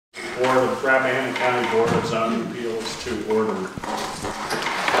Rappahannock County Board of Zoning Appeals to order.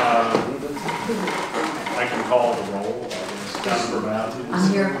 I can call the roll. Jennifer Matthews.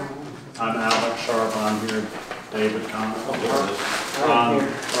 I'm here. I'm Alex Sharp. I'm here. David Connell. Ron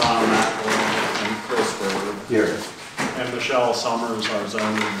Matt and Chris Bird. Here. And Michelle Summers, our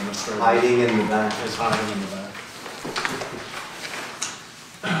zoning administrator. Hiding in the back. Is hiding in the back.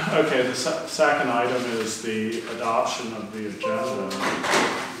 Okay, the second item is the adoption of the agenda.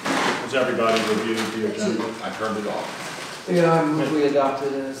 Has everybody reviewed the agenda? I turned it off. Yeah, we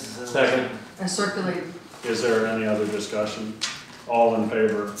adopted as... Second. I circulated. Is there any other discussion? All in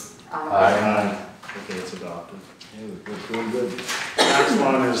favor? Aye. Okay, it's adopted. Yeah, we're doing good. Next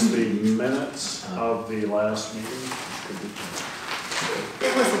one is the minutes of the last meeting.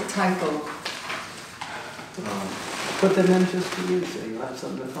 It was a typo. Put them in just for you, so you have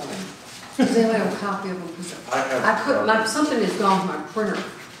something to find. Does anybody have a copy of them? 'Cause I put my, something is gone from my printer.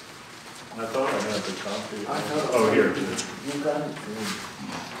 I thought I had the copy. Oh, here. You got it?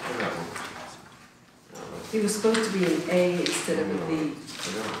 It was supposed to be an A instead of a B.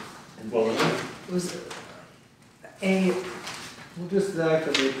 Well, It was A. We'll just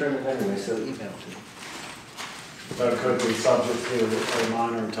actively print it anyway, so email to you. that could be subject to a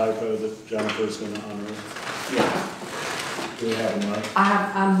minor typo that Jennifer's going to unearth. Yeah. Do we have a note?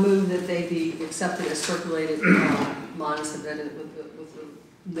 I moved that they be accepted as circulated, minus embedded with the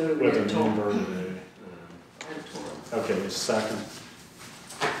no With an editorial. inverted Editorial. A. Okay, second.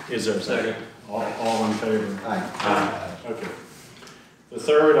 Is there a second? All in favor? Aye. Okay. The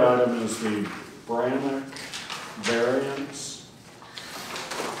third item is the Rappahannock variance.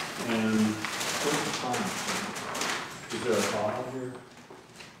 And What's the file? is there a file here?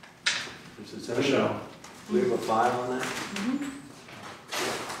 Is it Michelle? We have a file on that? Mm-hmm.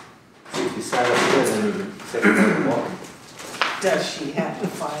 See, if you sat up here, then you could say you're welcome. Does she have the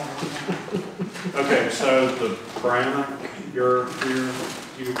file? Okay, so the Rappahannock, you're here,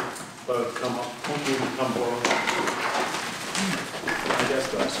 you both come up, you come forward. I guess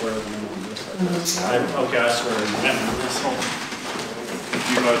do I swear them in on this? Okay, I swear them in on this whole.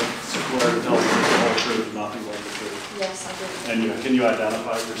 You both swear to tell me the whole truth, nothing but the truth. Yes, I did. And can you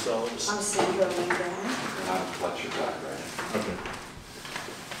identify yourselves? I'm Sandra Lincoln. I'm Fletcher Black, Okay.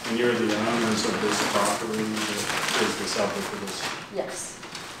 And you're the owners of this property that is the subject of this? Yes.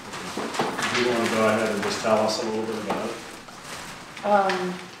 Okay. Do you want to go ahead and just tell us a little bit about it?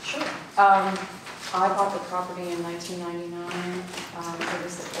 Sure. I bought the property in 1999. It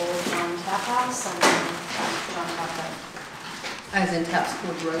was the old tap house on John Tap. As in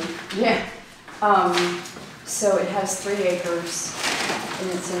Tapsford Road. Yeah. So it has 3 acres in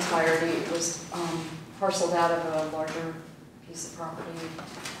its entirety. It was parceled out of a larger piece of property.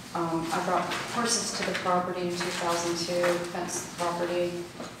 I brought horses to the property in 2002, fenced the property.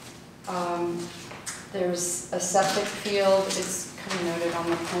 There's a septic field. It's kind of noted on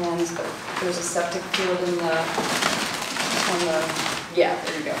the plans, but there's a septic field in yeah,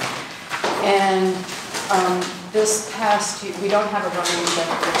 there you go. And this past year, we don't have a running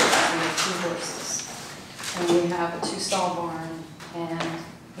septic, we have 2 horses. And we have a 2-stall barn, and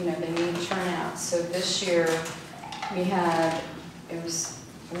they need turnout. So this year we had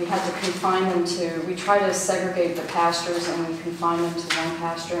to confine them to, we try to segregate the pastures and we confine them to one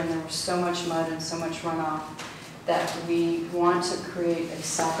pasture, and there was so much mud and so much runoff that we want to create a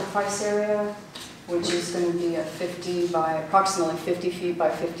sacrifice area, which is going to be approximately 50 feet by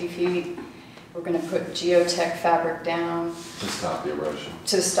 50 feet. We're going to put geotech fabric down to stop the erosion.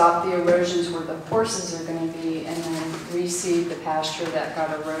 To stop the erosions where the horses are going to be, and then reseed the pasture that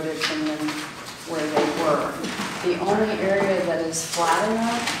got eroded from them where they were. The only area that is flat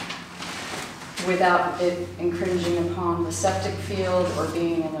enough without it infringing upon the septic field or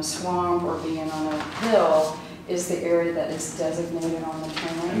being in a swamp or being on a hill is the area that is designated on the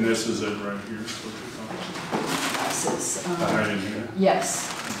plan. And this is it right here? Is what you're talking This is, about? Right in here? yes,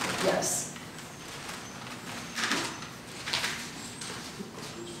 yes.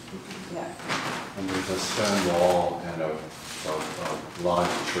 Yeah. And there's a stone wall and a line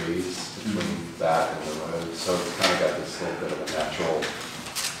of trees between that and the road, so it's kind of got this little bit of a natural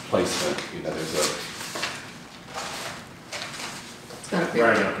placement.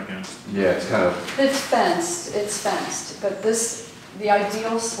 Right up against. Yeah, it's kind of. It's fenced, but the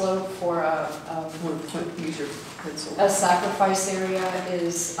ideal slope for a sacrifice area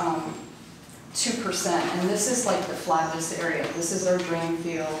is 2%, and this is like the flattest area. This is our drain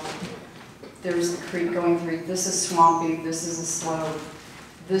field. There's a creek going through. This is swampy. This is a slope.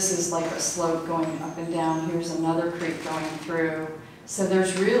 This is like a slope going up and down. Here's another creek going through. So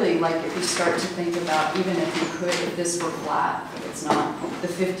there's really, like, if you start to think about, even if you could, if this were flat, but it's not, the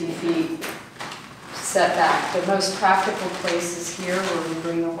 50 feet setback, the most practical place is here where we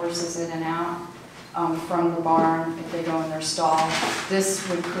bring the horses in and out from the barn if they go in their stall. This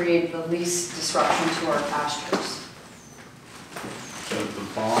would create the least disruption to our pastures. So the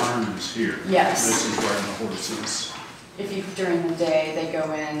barn is here? Yes. This is where the horses, If you, during the day, they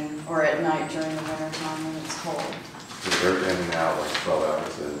go in, or at night during the winter time when it's cold. They're in and out like 12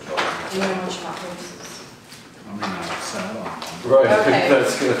 hours in, 12 hours. Do you know much about horses? I mean, I've sat on them. Right, Okay.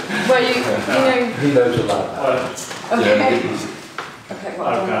 that's good. Well, you He knows a lot about it. But okay. Yeah. Okay,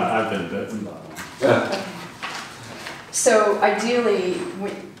 well. I've been bitten by them. Okay. So ideally,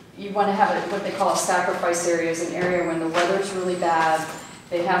 you want to have what they call a sacrifice area, is an area when the weather's really bad,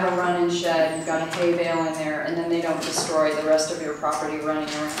 they have a run-in shed, you've got a hay bale in there, and then they don't destroy the rest of your property running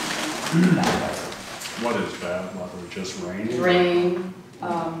around in bad weather. What is bad weather, just raining? Rain,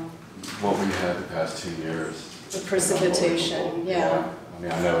 What we had the past 2 years. the precipitation, yeah. I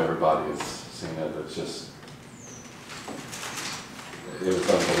mean, I know everybody has seen it, it's just, it was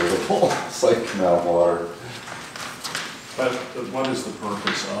unbelievable. It's like coming out of water. But what is the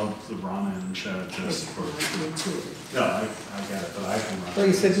purpose of the run-in shed, just for? No, I get it, but I can run. Well,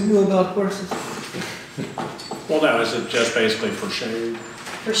 you said you knew about horses. Well, no, is it just basically for shade?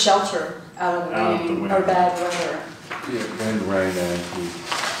 For shelter out of the Out of the rain wind. or bad weather. Yeah, wind, rain, and heat,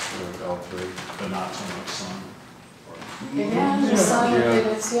 all three. But not so much sun? Yeah, the sun, Yeah.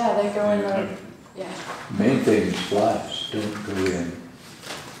 it's, yeah, they go in the, Okay. yeah. Main thing is flies don't go in.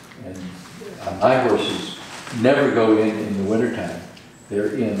 And my horses never go in the wintertime. They're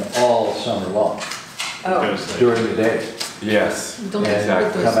in all summer long, Oh, Because they- during the day, Yes, Don't and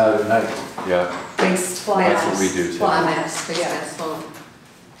exactly. come out at night. Yeah, Face Fly that's what we masks. do too. Fly mask, face Yeah. mask on.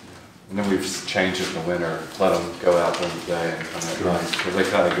 And then we've changed it in the winter, let them go out during the day and come at night, because they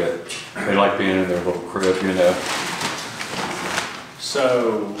kind of get, they like being in their little crib, you know.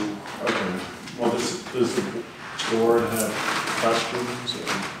 So, okay, well, does the board have questions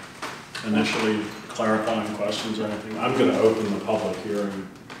or initially clarifying questions or anything? I'm gonna open the public hearing.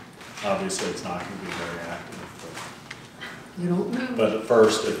 Obviously, it's not gonna be very active, You don't know. but at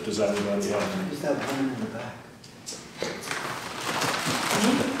first, does anybody have any? Just that one in the back.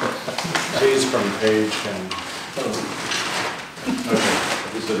 These from page 10.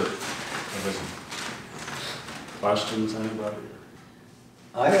 Okay, is there, questions, anybody?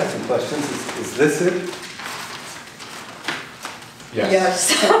 I got some questions. Is this it?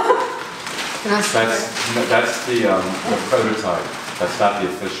 Yes. Can I say? That's the prototype, that's not the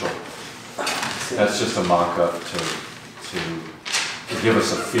official. That's just a mock-up to give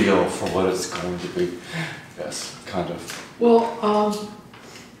us a feel for what it's going to be. Yes, kind of. Well,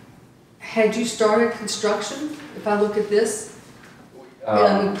 had you started construction? If I look at this,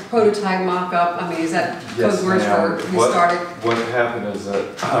 prototype mock-up, I mean, is that Yes, code words ma'am. for you started? What happened is that,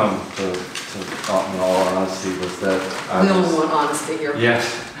 in all honesty, was that I We only was. want honesty here. Yes,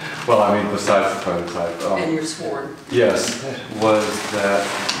 well, I mean, besides the prototype. And you're sworn. Yes, was that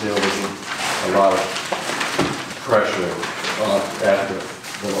there was a lot of pressure at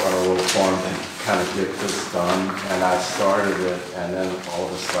our little farm to kind of get this done, and I started it, and then all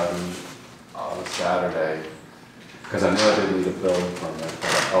of a sudden, on Saturday, because I knew I didn't need a building permit,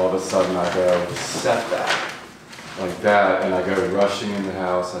 but all of a sudden I go, setback, like that, and I go rushing in the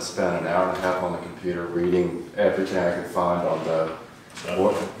house. I spent an hour and a half on the computer reading everything I could find on the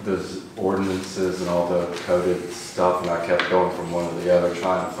ordinances and all the coded stuff, and I kept going from one to the other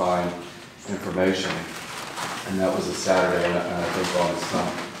trying to find information. And that was a Saturday, and I think on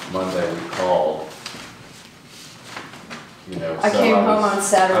some Monday we called. You know, I so came was- home on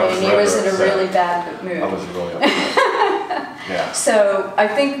Saturday and he was in a upset. really bad mood. I was really upset. Yeah. So I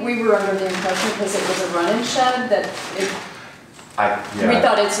think we were under the impression, because it was a run-in shed, that we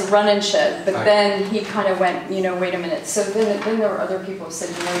thought it's a run-in shed, but then he kind of went, wait a minute. So then there were other people who said,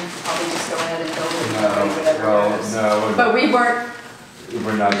 you could probably just go ahead and build it, whatever it is. No. But we weren't,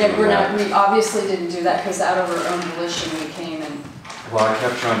 We're not doing that. we obviously didn't do that, because out of our own volition, we came and, Well, I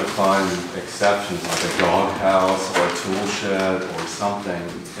kept trying to find exceptions, like a dog house or a tool shed or something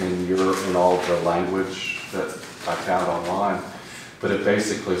in all the language that I found online. But it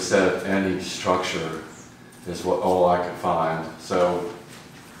basically said any structure is all I could find. So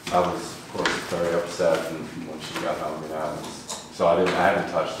I was, of course, very upset when she got home, so I haven't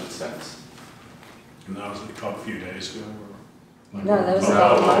touched it since. And that was a few days ago? Or? No, that was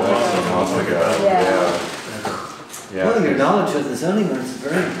about a month ago. Yeah. Yeah. Well, your knowledge of the zoning ordinance is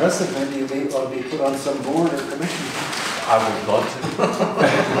very impressive. Maybe you may ought to be put on some board or commission. I would love to.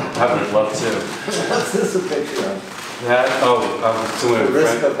 I would love to. What's this a picture of? That, oh, I was doing The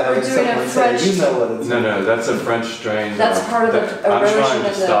risk a of having We're doing a someone say, French- you know what it's. no, that's a French drain. That's part of the I'm trying erosion to and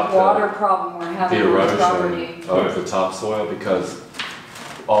the stop water problem we're the having on the property. erosion of the topsoil because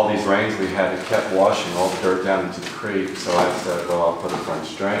all these rains we had, it kept washing all the dirt down into the creek. So I said, well, I'll put a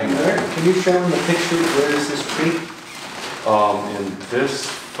French drain Where, there. can you show them the picture, where is this creek? In this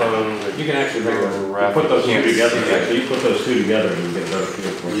photo, You can actually Rappahannock, put those two can't together, see it. actually, you put those two together and you get a better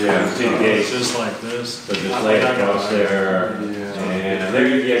feel for it. Yeah. See the gates just like this. So just lay it across there, Yeah. and there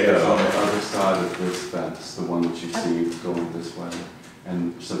you It's on go. the other side of this fence, the one that you see going this way.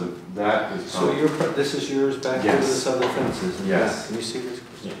 And so that is So probably, your, this is yours back to Yes. this other fences? and Yes. Can you see this?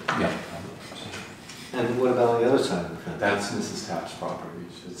 Yeah. And what about on the other side of the fence? that's Mrs. Tapp's property.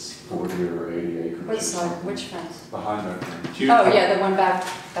 It's 40 or 80 acres. Which or side, something. which fence? Behind that thing. Do you- Oh, yeah, the one back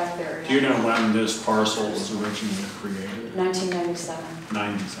there. Do you know when this parcel was originally created? 1997,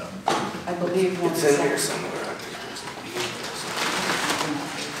 97. I believe. It's in here 97. somewhere, I think.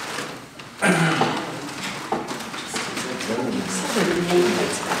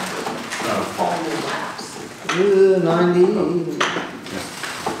 90. 90,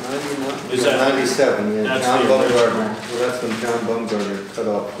 Is that- 97, yeah, that's John the Baumgartner, original. well, that's when John Baumgartner cut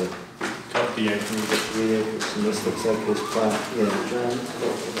off the Cut the acres. 3 acres, and this looks like his plat, John.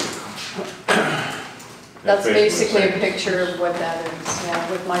 That's basically a picture of what that is, yeah,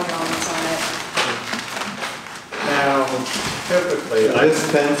 with my drawings on it. Now, typically, So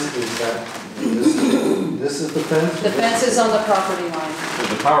this fence is that, this is the fence? The fence is on the property line.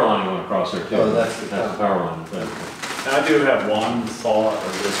 there's a power line going across there too. Oh, that's the power line. But I do have one thought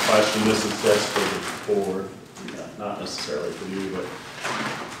of this question, this is just for the board, not necessarily for you, but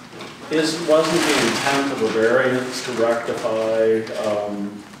wasn't the intent of a variance to rectify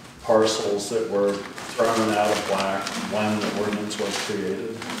parcels that were thrown out of whack when the ordinance was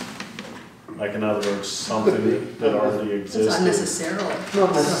created? Like, in other words, something that already It's not existed? necessarily.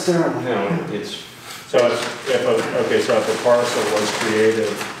 Not necessarily. No, it's, So if a parcel was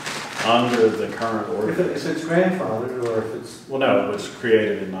created under the current If ordinance, it's grandfathered, or if it's, well, no, it was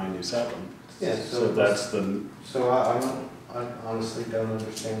created in 97. yeah, So that's the, So I honestly don't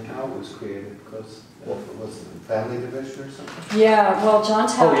understand how it was created, because it was a family division or something? Yeah, well, John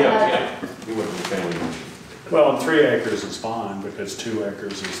Tapp had, you wouldn't be family much. well, 3 acres is fine, because 2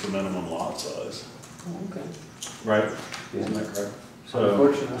 acres is the minimum lot size, Okay. right? Isn't that correct? So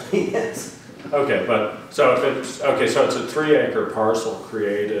unfortunately, yes. Okay, but, so if it's, okay, so it's a 3 acre parcel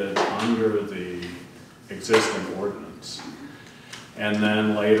created under the existing ordinance. And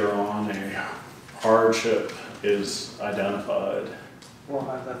then later on, a hardship is identified.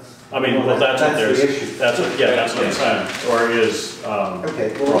 Well, that's. I mean, well, that's what there's, the issue. that's what, yeah, that's what I'm saying, or is,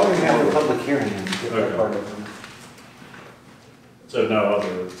 Okay, well, why don't we have a public hearing and get that Okay. part of it? so no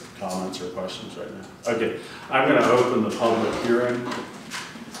other comments or questions right now? Okay, I'm gonna open the public hearing.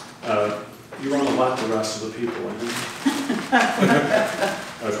 You wanna let the rest of the people in?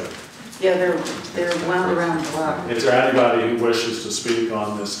 Okay. Yeah, they're wound around the block. Is there anybody who wishes to speak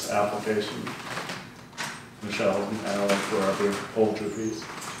on this application? Michelle, Alex, wherever, hold your peace.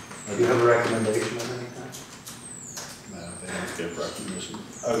 Do you have a recommendation of any kind? No, they don't give recognition.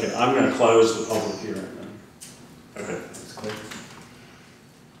 Okay, I'm gonna close the public hearing then. Okay, That's clear.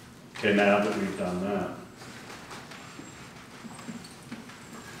 okay, now that we've done that.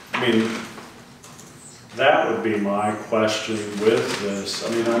 I mean, that would be my question with this. I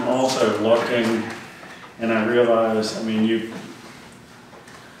mean, I'm also looking, and I realize, I mean,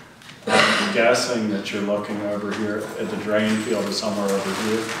 I'm guessing that you're looking over here at the drain field is somewhere over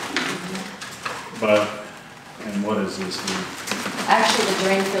here. But, and what is this here? actually, the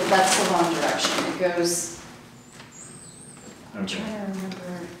drain field, that's the wrong direction. It goes, I'm Okay. trying to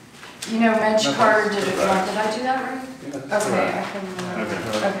remember. You know, Mitch Carter did it wrong. Did I do that right? Okay, I can remember.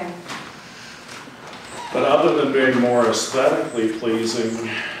 Okay. Okay. But other than being more aesthetically pleasing,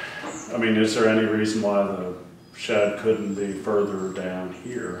 I mean, is there any reason why the shed couldn't be further down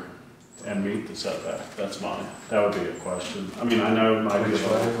here and meet the setback? That would be a question. I mean, I know it might be a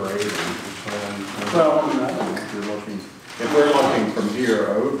little grading. Well, I mean, I don't know if you're looking, if we're looking from here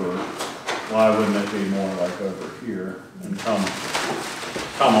over, why wouldn't it be more like over here and come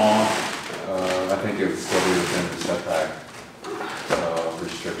off? I think it would still be within the setback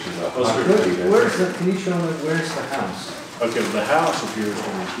restrictions of Those are- 100 feet. Where's the, can you show me, where's the house? Okay, the house appears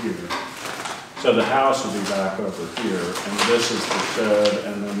to be here. So the house would be back over here, and this is the shed,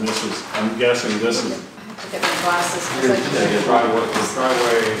 and then this is, I'm guessing this is, I have to get my glasses. 'cause I Yeah, just- the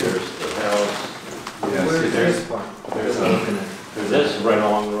driveway, there's the house. Yeah, see, Where's there's, this part? there's That we're looking at? This is right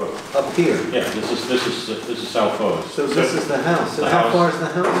along the road. up here. Yeah, this is South Forest. So this is the house. So The how house- far is the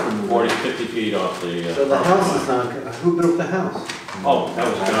house from the 40, road? 50 feet off the. So the property house is line. not, who built the house? Oh, that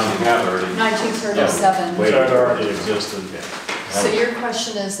was John Haverty. 1937. Wait. So it already existed. So your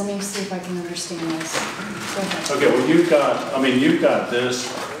question is, let me see if I can understand this. Go ahead. Okay, well, you've got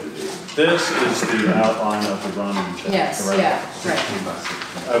this is the outline of the running check, Yes, correct? yeah, right. 16 by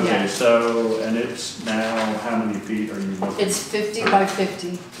 16. Okay, Yeah. so, and it's now, how many feet are you looking? It's 50 by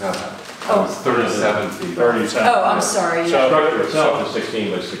 50. No, that was 37 feet. 37. Oh, I'm sorry, So- yeah. Structure itself is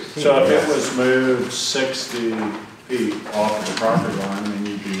 16 by 16. So if yes. it was moved 60 feet off of the property line, then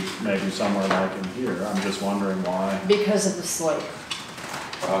you'd be maybe somewhere like in here. I'm just wondering why. Because of the slope.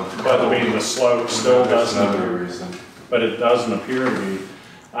 But I mean, the slope still There's another doesn't, reason. but it doesn't appear to be.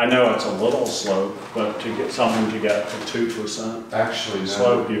 I know it's a little slope, but to get something to get to 2% Actually, no.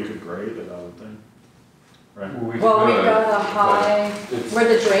 slope, you could grade it, I would think. Right? Well, we've could, got a but high, it's- where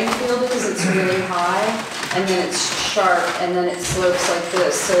the drain field is, it's really high, and then it's sharp, and then it slopes like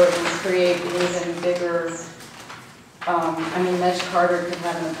this, so it can create an even bigger, I mean, Meg Carter could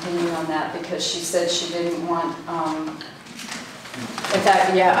have an opinion on that, because she said she didn't want, in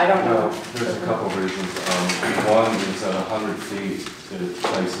fact, yeah, I don't know. No, there's a couple of reasons. One is at 100 feet, it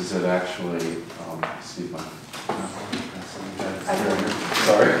places it actually, excuse my,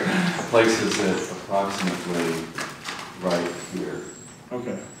 sorry, places it approximately right here,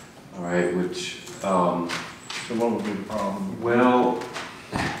 Okay, all right, which, so what would be the problem? well,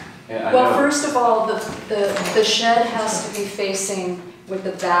 and I Well, know- first of all, the shed has to be facing with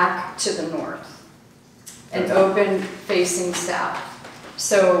the back to the north, and open facing south.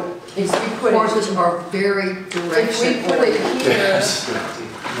 So if we put Horses it, are very if we direction put it oriented. here,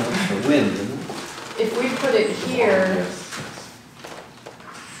 The wind, isn't it? if we put it here, Yes.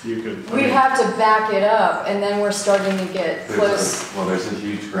 You could. I we mean, have to back it up, and then we're starting to get There's close. a- Well, there's a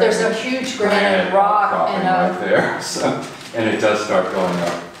huge granite. There's a huge granite rock outcropping and right there, so, and it does start going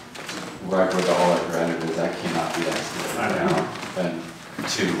up right where all that granite is. That cannot be excavated down. And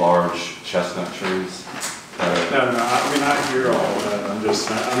two large chestnut trees. No, I mean, I hear all that, I'm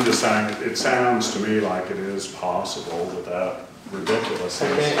just saying, it sounds to me like it is possible without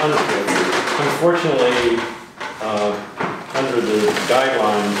ridiculousness. Okay, unfortunately, under the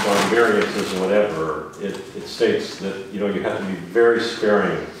guidelines on variances or whatever, it states that, you have to be very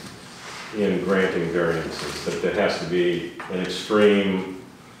sparing in granting variances, that there has to be an extreme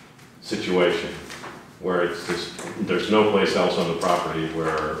situation where it's just, there's no place else on the property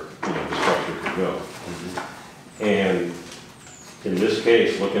where, the structure could go. And in this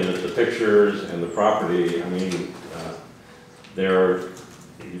case, looking at the pictures and the property, I mean,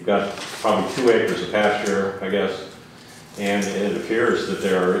 you've got probably 2 acres of pasture, I guess, and it appears that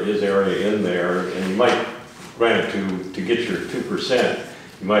there is area in there, and you might, granted, to get your 2%,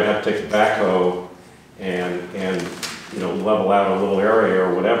 you might have to take a backhoe and level out a little area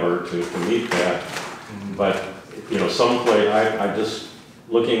or whatever to meet that. But, someplace, I just,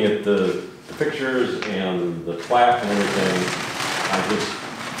 looking at the pictures and the plat and everything, I just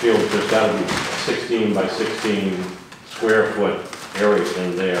feel there's got to be 16 by 16 square foot area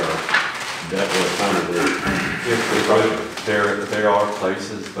in there that will accommodate. There are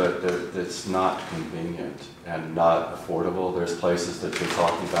places, but it's not convenient and not affordable. There's places that you're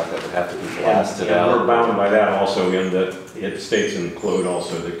talking about that would have to be blasted And we're out. bound by that also in that it states in the code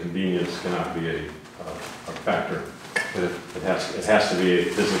also that convenience cannot be a factor. But if, It has to be a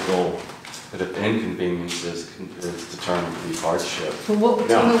physical. but if inconvenience is determined to be hardship, So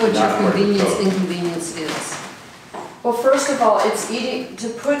tell me what not your according to code. inconvenience is. Well, first of all, it's eating,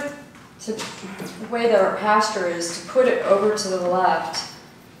 the way that our pasture is, to put it over to the left.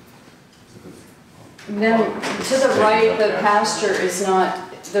 Then to the right, the pasture is not,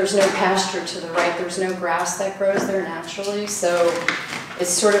 there's no pasture to the right, there's no grass that grows there naturally, so it's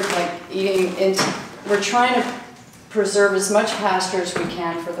sort of like eating into, we're trying to preserve as much pasture as we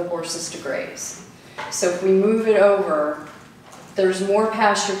can for the horses to graze. So if we move it over, there's more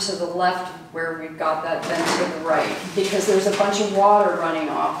pasture to the left where we've got that than to the right, because there's a bunch of water running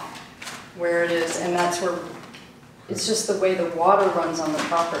off where it is, and that's where, it's just the way the water runs on the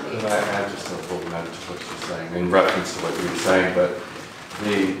property. but I just a little note to what you're saying, in reference to what you were saying, but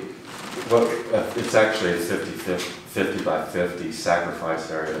it's actually a 50 by 50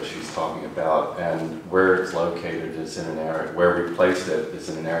 sacrifice area that she's talking about, and where it's located is in an area, where we placed it is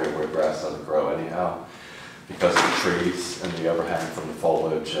in an area where grass doesn't grow anyhow, because of the trees and the overhang from the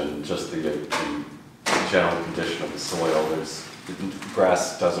foliage and just the general condition of the soil.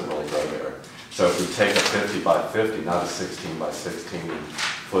 Grass doesn't really grow there. So if we take a 50 by 50, not a 16 by 16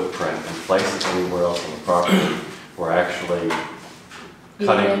 footprint, and place it anywhere else on the property, we're actually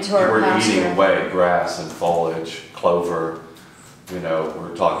cutting, into our we're eating pasture. away grass and foliage, clover, you know,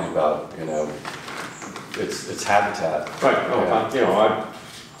 we're talking about, you know, it's habitat. Right, no,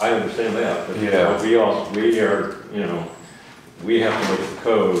 I understand that, but Yeah. we are, you know, we have to look at the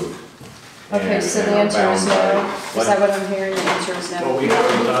code. Okay, and- so and the are answer is bound no. by- Is that what I'm hearing? The answer is Well, no. we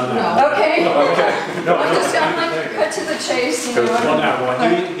haven't done that. Okay. Okay. No, I just, I'm no. like, cut to the chase, you Because- Well, know? no,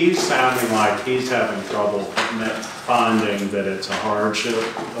 well, he's sounding like he's having trouble finding that it's a hardship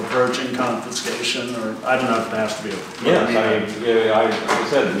approaching confiscation, or, I don't know if it has to be a. Yes, like I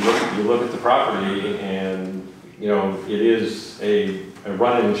said, you look at the property and, you know, it is a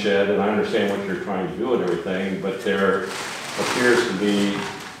run-in shed, and I understand what you're trying to do and everything, but there appears to be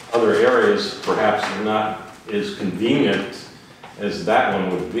other areas, perhaps not as convenient as that one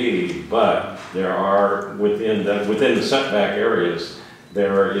would be, but there are, within the setback areas,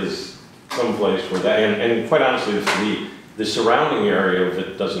 there is some place where that, and quite honestly, the surrounding area of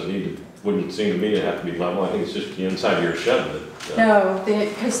it wouldn't seem to me to have to be level. I think it's just the inside of your shed that. No,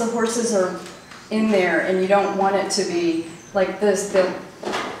 because the horses are in there and you don't want it to be like this,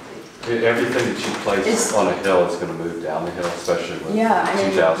 Everything that you place It's- on a hill is gonna move down the hill, especially with Yeah, I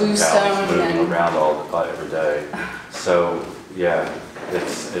mean, 2,000 bluestone cows moving and- around every day. So, yeah, it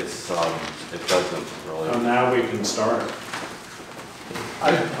doesn't So really. now we can start.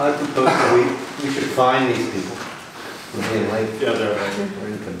 I propose that we should fine these people for being late. Yeah, We're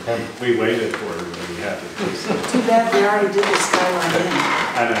in contempt. we waited for it, but we had to. Too bad they already did the skyline in.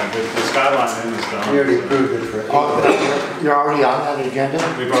 I know, but the skyline inn is done. We already so approved it for. You're already on that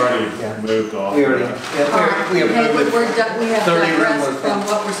agenda? We've already Yeah. moved off. We already, that. yeah, we Hey, approved it. we're done, we have 30 room digressed was- from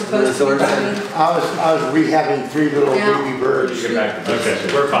what we're supposed to be doing. I was rehabbing three little Now- baby birds. You get back to, okay,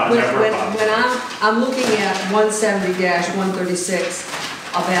 we're fine, When, yeah, we're fine. when I'm looking at 170-136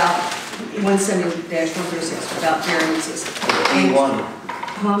 about, 170-136 about variances. B1,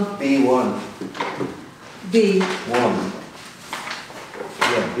 Huh? B1, B, 1.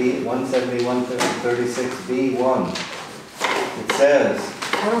 Yeah, B, 170, 136, B1. It says,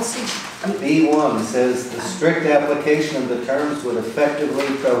 I don't see, B1 says, "The strict application of the terms would effectively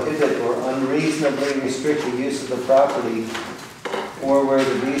prohibit or unreasonably restrict the use of the property, or where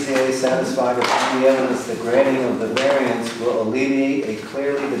the BZA satisfied upon the evidence the granting of the variance will alleviate a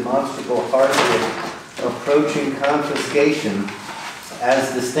clearly demonstrable hardship approaching confiscation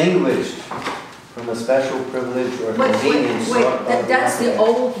as distinguished from a special privilege or wait, convenience sought by the that's the applicant."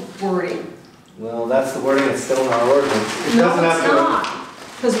 old wording. Well, that's the wording that's still in our ordinance. It No, doesn't have it's to- not,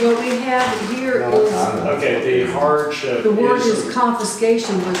 because what we have here No, it's is, not. Okay, the hardship the word is, is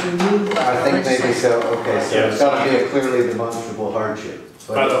confiscation was removed by I the think maybe legislature. so, okay, so Yes. it's gotta be a clearly demonstrable hardship.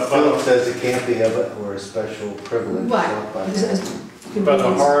 But it still says it can't be of it or a special privilege. Right. sought by This the- is but the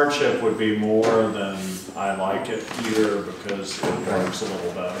convenience. hardship would be more than I like it here because it works a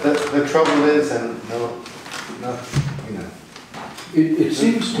little better. The trouble is, and no, you know, It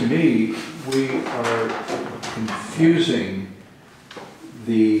seems to me we are confusing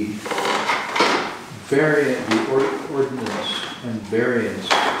the ordinance and variance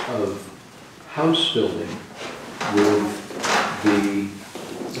of house building with the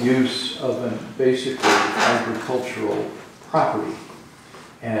use of a basically agricultural property.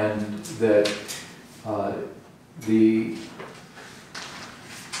 And that the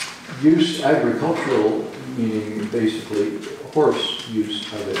use agricultural, meaning basically horse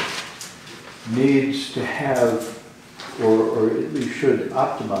use of it, needs to have, or at least should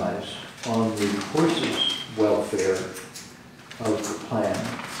optimize on the horse's welfare of the plan,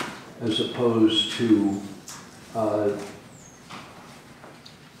 as opposed to,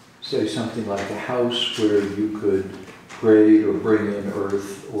 say, something like a house where you could grade or bring in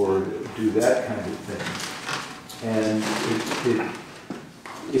earth or do that kind of thing. And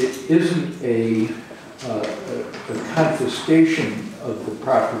it isn't a confiscation of the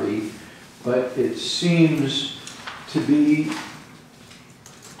property, but it seems to be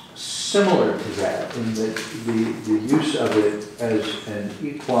similar to that in that the use of it as an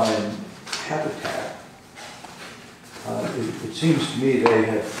equine habitat. It seems to me they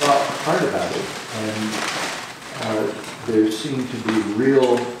have thought hard about it, and there seem to be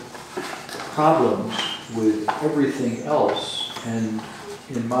real problems with everything else, and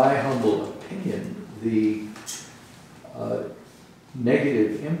in my humble opinion, the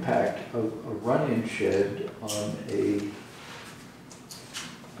negative impact of a run-in shed on an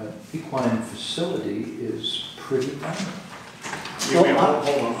equine facility is pretty minor. You mean,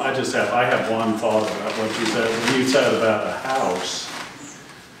 hold on, I have one thought about what you said. When you said about a house,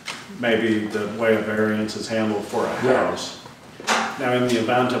 maybe the way a variance is handled for a Yeah. house. Now, in the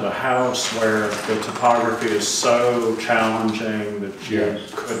event of a house where the topography is so challenging that you Yes.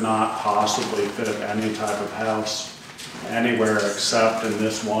 could not possibly fit any type of house anywhere except in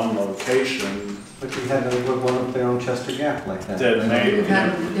this one location, But you had one up there on Chester Gap like that. that may, We've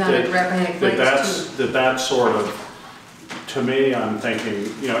had them down at Rappahannock that Lakes too. that's sort of, to me, I'm thinking,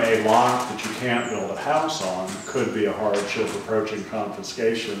 a lot that you can't build a house on could be a hardship approaching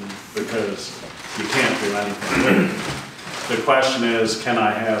confiscation because you can't do anything with it. The question is, can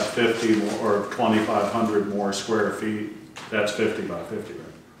I have 50 more or 2,500 more square feet, that's 50 by 50, right,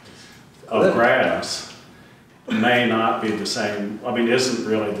 of grass, may not be the same, isn't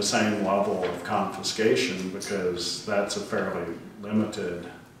really the same level of confiscation because that's a fairly limited,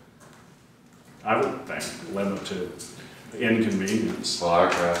 I would think, limited inconvenience. Well, our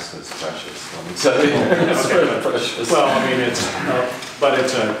grass is precious, let me tell you. It's Okay, really precious. Well, but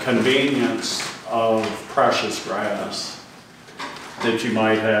it's a convenience of precious grass that you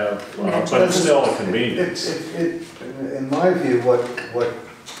might have, but it's still a convenience. In my view, what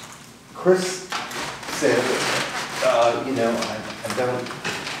Chris said, I'm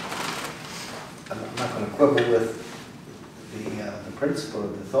not going to quibble with the principle,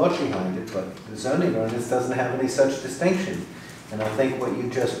 the thought behind it, but the zoning ordinance doesn't have any such distinction. And I think what you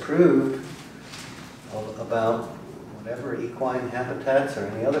just proved about whatever equine habitats or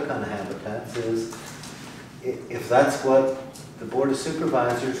any other kind of habitats is, if that's what the Board of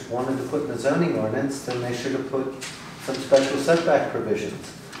Supervisors wanted to put in the zoning ordinance, then they should have put some special setback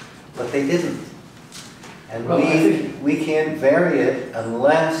provisions. But they didn't. And Well, we can't vary it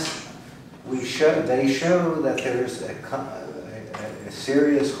unless they show that there's a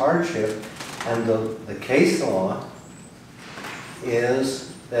serious hardship. And the case law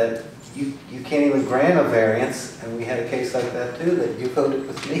is that you can't even grant a variance, and we had a case like that too, that you voted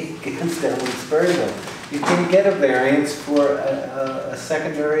with me against down in Spurville. You can't get a variance for a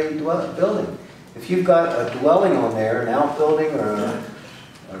secondary building. If you've got a dwelling on there, an outbuilding or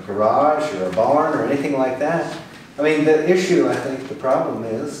a garage or a barn or anything like that, the issue, I think the problem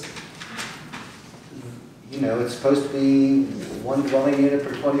is, it's supposed to be one dwelling unit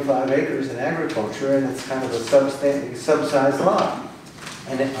per 25 acres in agriculture, and it's kind of a subsized lot.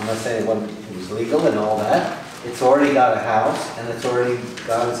 And I'm not saying it was legal and all that. It's already got a house, and it's already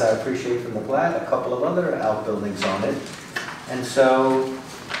got, as I appreciate from the plat, a couple of other outbuildings on it. And so,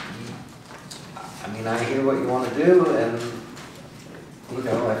 I hear what you want to do, and,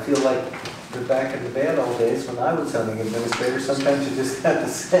 I feel like we're back in the bad old days when I was zoning administrator. Sometimes you just have to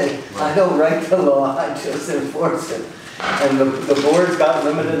say, I don't write the law, I just enforce it. And the board's got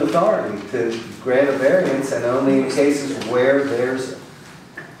limited authority to grant a variance, and only in cases where there's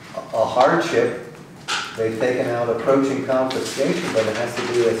a hardship, they've taken out approaching confiscation, but it has to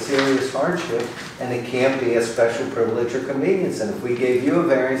be a serious hardship, and it can't be a special privilege or convenience. And if we gave you a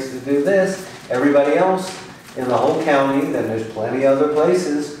variance to do this, everybody else in the whole county, then there's plenty of other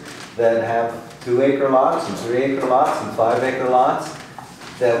places that have 2-acre lots and 3-acre lots and 5-acre lots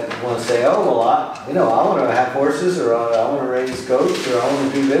that want to say, oh, well, I want to have horses, or I want to raise goats, or I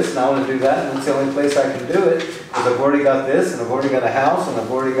want to do this and I want to do that, and it's the only place I can do it, because I've already got this, and I've already got a house, and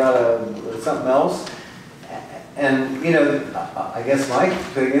I've already got something else. And, I guess my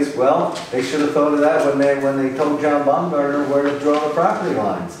thing is, well, they should have thought of that when they told John Baumgartner where to draw the property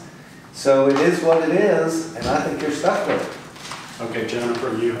lines. So it is what it is, and I think you're stuck with it. Okay,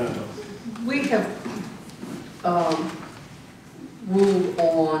 Jennifer, you have We have ruled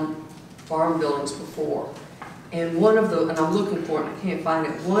on farm buildings before, and and I'm looking for it, I can't find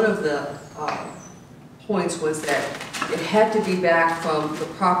it, one of the points was that it had to be back from the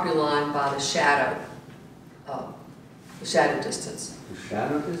property line by the shadow distance. The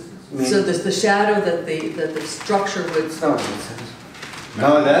shadow distance? So the shadow that the structure would.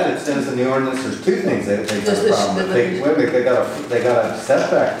 No, it says in the ordinance, there's two things they got a problem with. They got a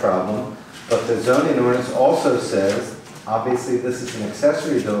setback problem, but the zoning ordinance also says, obviously this is an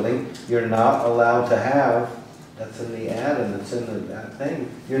accessory building, you're not allowed to have, that's in the ad and it's in that thing,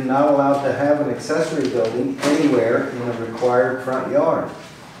 you're not allowed to have an accessory building anywhere in a required front yard.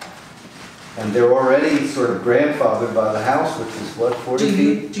 And they're already sort of grandfathered by the house, which is what, 40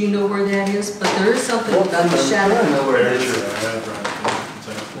 feet? Do you know where that is? But there is something about the shadow. I know where it is.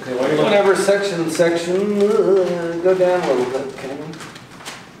 Whatever section, go down a little bit, can we?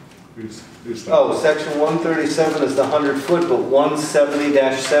 who's that? Oh, section 137 is the 100-foot, but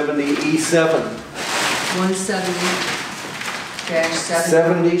 170-70E7. 170-70.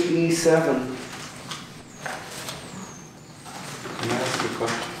 70E7. Can I ask you a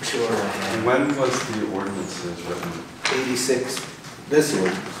question? Sure. When was the ordinances written? 86, this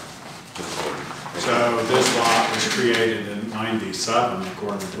one. This ordinance? So this lot was created in 97,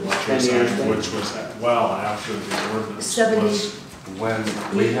 according to what 10 you're years saying, later. which was well after the ordinance 70. was. When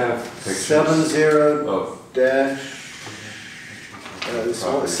we have pictures 70 of, dash,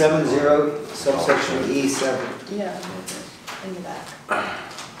 70 subsection E7. Yeah, in the back.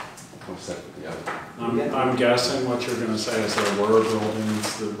 what's that, the other? I'm guessing what you're gonna say is there were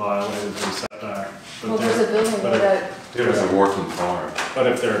buildings that violated the setback. but Well, there's a they're- building but there if- that, It was a working farm. But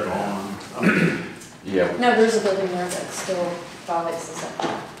if they're gone, I mean, Yeah, no, there's a building there that still violates the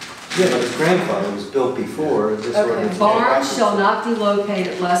setback. Yeah, but his grandfather was built before this Okay. ordinance. Barns shall not be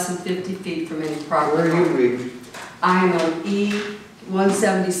located less than 50 feet from any Where property are you line. reading? I am on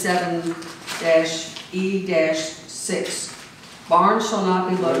E177-E-6. Barns shall not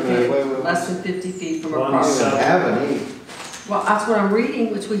be located wait. less than 50 feet from a One property You don't line. have any. Well, that's what I'm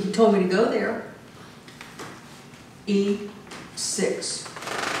reading, which he told me to go there. E6.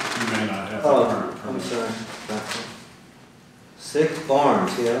 you may not have the Oh, current I'm permit. sorry. Gotcha. 6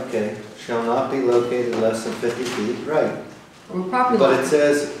 barns, yeah, okay, shall not be located less than 50 feet, right. Or property But line. it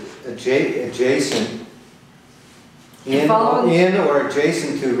says adjacent, And following- in or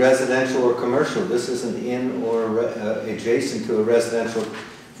adjacent to residential or commercial. This isn't in or adjacent to a residential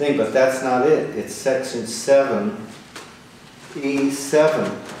thing, but that's not it. It's section 7, E7.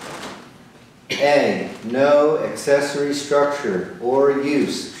 A, no accessory structure or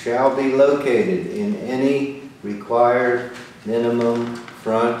use shall be located in any required minimum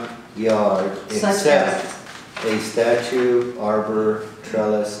front yard Such except a statue, arbor,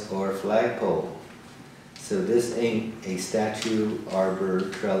 trellis, or flagpole. So this ain't a statue, arbor,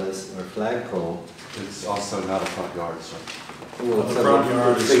 trellis, or flagpole. it's also not a front yard, so Well, The front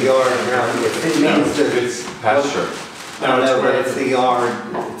yard it's is- the yard around it. It means the, it's pasture. no, but it's the yard,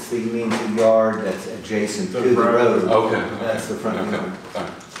 means the yard that's adjacent to The the road. road. Okay. That's the front Okay, yard.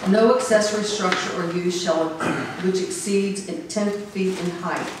 fine. No accessory structure or use shall, which exceeds in 10 feet in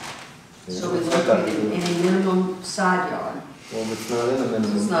height. So we That's what I located thought. in a minimum side yard. Well, it's not in a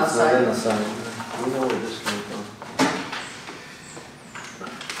minimum, It's it's not not side in a yard. side yard. We know where this came from.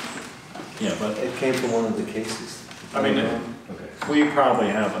 Yeah, but It came from one of the cases. I mean, Okay. we probably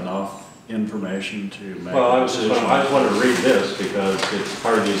have enough information to make Well, I a was just, decision. I just wanted to read this because it's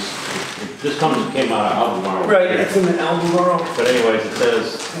part of these, this came out of Albemarle. in the Albemarle. But anyways, it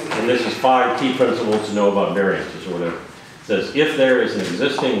says, and this is 5 key principles to know about variances or whatever. It says, if there is an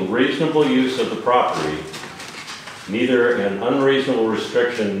existing reasonable use of the property, neither an unreasonable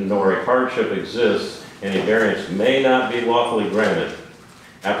restriction nor a hardship exists, and a variance may not be lawfully granted.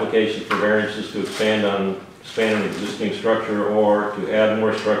 Application for variances to expand an existing structure or to add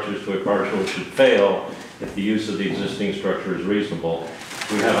more structures to a parcel should fail if the use of the existing structure is reasonable.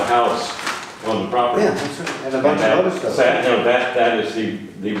 We have a house on the property. Yeah, that's right, and a bunch of other stuff. That is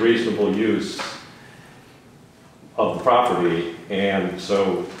the reasonable use of the property, and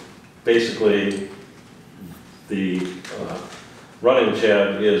so basically, the running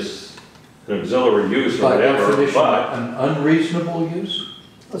shed is an auxiliary use or By whatever, definition, but an unreasonable use?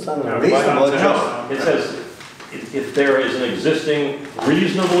 It's not Yeah, unreasonable, but- it's just, it says, if there is an existing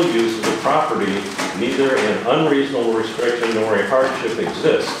reasonable use of the property, neither an unreasonable restriction nor a hardship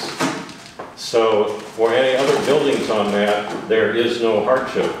exists. So for any other buildings on that, there is no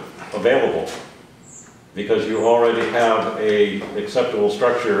hardship available because you already have a acceptable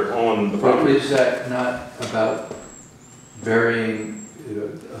structure on the But property. is that not about varying,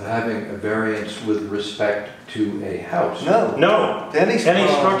 having a variance with respect to a house? no, No, any any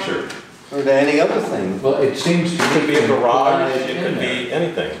structure. or to any other thing. Well, it seems to It me. could be a garage, implied it in could there. be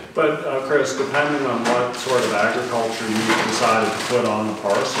anything. But Chris, depending on what sort of agriculture you decided to put on the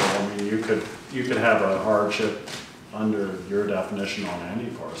parcel, I mean, you could have a hardship under your definition on any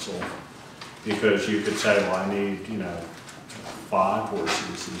parcel. Because you could say, well, I need, 5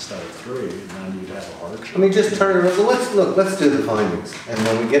 horses instead of 3, and then you'd have a hardship. Let me just turn it around, let's do the findings. And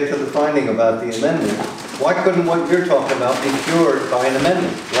when we get to the finding about the amendment, why couldn't what you're talking about be cured by an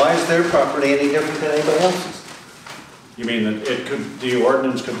amendment? Why is their property any different than anybody else's? You mean that the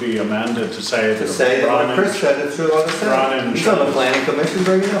ordinance could be amended to say that To say that what Chris said, it's true on the Run side. and It's on the planning commission,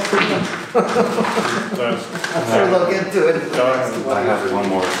 bring it up. Better look into it. I have one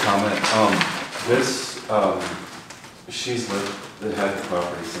more comment. She's had the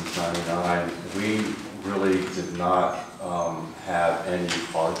property since '99. We really did not have any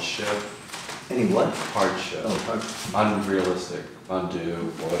hardship. Any what? Hardship. Oh, Unrealistic,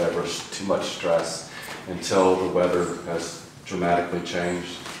 undue, or whatever, too much stress until the weather has dramatically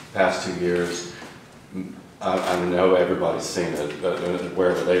changed. Past 2 years, I know everybody's seen it,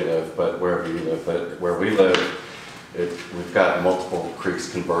 wherever they live, but wherever you live, but where we live, we've got multiple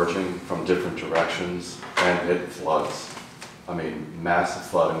creeks converging from different directions, and it floods. I mean, massive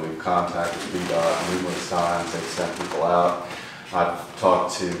flooding. We've contacted VDOT numerous times, they've sent people out. I've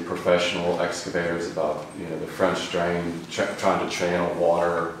talked to professional excavators about, you know, the French drain, trying to channel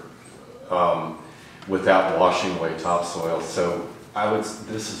water without washing away topsoil. So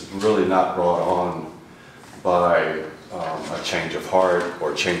this is really not brought on by a change of heart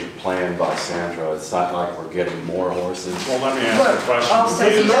or a change of plan by Sandra. It's not like we're getting more horses. Well, let me ask a question. Also,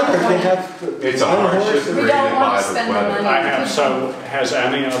 we don't want- It's a hardship We created don't want by to the spend the weather. money. I have, so has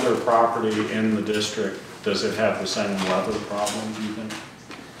any other property in the district, does it have the same weather problem, do you think?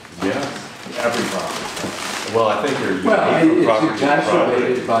 Yeah. Every property. Well, I think you're Well, unique it's from property to property.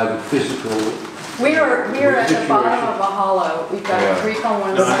 exacerbated by the physical. We're at the bottom of a hollow. We've got Yeah. a creek on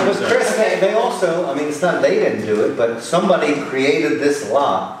one No, side. But Chris, Okay. they also, I mean, it's not they didn't do it, but somebody created this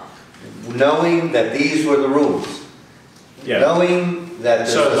lot knowing that these were the rules. Yeah, Knowing that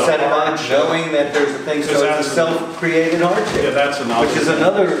there's So a the setback, hardship- knowing that there's a thing, Because so it's a that's- self-created yeah, hardship. that's another. Which is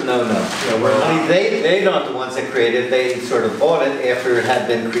another no-no. Yeah, we're I mean, they're not the ones that created it, they sort of bought it after it had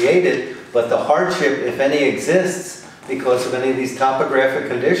been created, but the hardship, if any exists, because of any of these topographic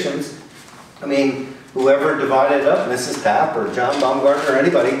conditions, I mean, whoever divided it up, Mrs. Tapp or John Baumgartner or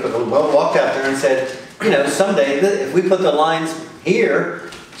anybody could have well walked out there and said, you know, someday, if we put the lines here,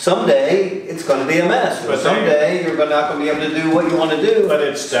 someday it's gonna be a mess. Or But they- someday you're not gonna be able to do what you wanna do. But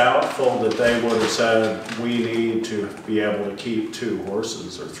it's doubtful that they would have said, we need to be able to keep 2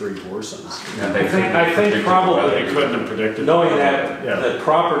 horses or 3 horses. And they I think predicted probably weather. They couldn't have predicted. Knowing that, Yeah. the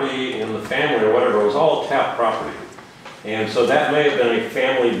property in the family or whatever was all tap property. And so that may have been a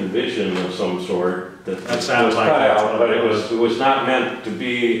family division of some sort that That sounds was like cut that's out, what but it it was not meant to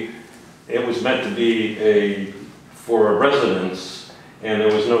be, it was meant to be for a residence, and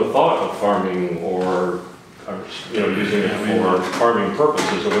there was no thought of farming or you know, using it for farming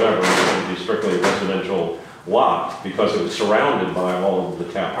purposes or whatever. It was going to be strictly a residential lot because it was surrounded by all of the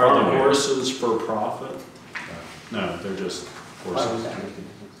tap Are the farmland. horses for profit? No, they're just horses.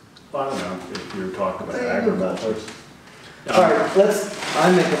 Well, I don't know, if you're talking about agriculture. All right,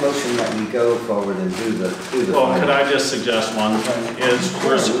 I make a motion that we go forward and do the Well, could final. I just suggest one thing, is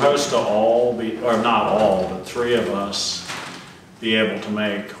we're supposed to all be, or not all, but 3 of us be able to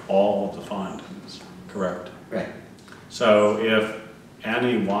make all of the findings, correct? Right. So if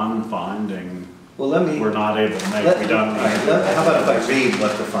any one finding Well, let me, we're not able to make, let- we don't all need right, to. how about if I read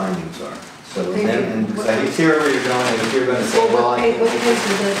what the findings are? So Thank then, you. and so you see where you're going, and if you're gonna say, Well, well, what I page, what page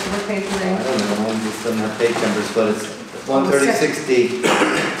is it, what page is I it? don't know, mine just doesn't have page numbers, but it's On the 13060.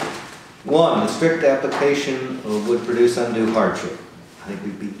 1, the strict application would produce undue hardship. I think we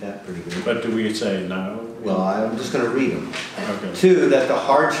beat that pretty good. But do we say no? Well, I'm just gonna read them. Okay. 2, that the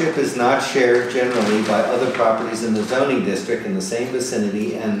hardship is not shared generally by other properties in the zoning district in the same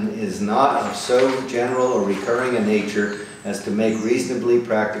vicinity and is not of so general or recurring a nature as to make reasonably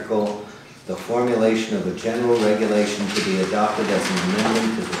practical the formulation of a general regulation to be adopted as an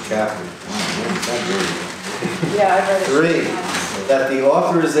amendment to the chapter. Wow, where's that word? Yeah, I've read it. 3, that the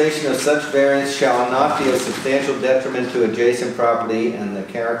authorization of such variance shall not be a substantial detriment to adjacent property and the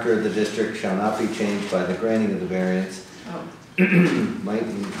character of the district shall not be changed by the granting of the variance. Oh. Might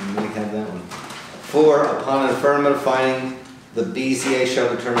have that one. 4, upon an affirmative finding, the BZA shall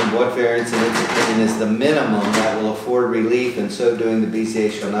determine what variance in its opinion is the minimum that will afford relief, and so doing, the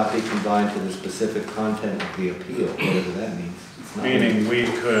BZA shall not be confined to the specific content of the appeal, whatever that means. It's not- Meaning we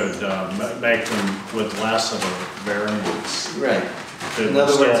could make them with less of a variance. Right. that In would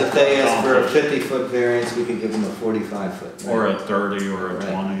other words, still if they ask for a accomplish- 50-foot variance, we could give them a 45-foot. Or a 30 or a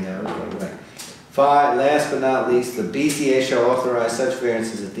 20. Yeah, okay, right. 5, last but not least, the BZA shall authorize such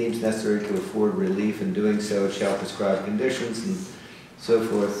variances it deems necessary to afford relief. In doing so, it shall prescribe conditions and so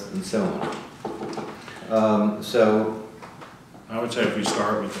forth and so on. So, I would say if we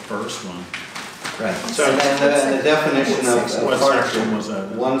start with the first one. right. So- And the definition What of section? What hardship, section was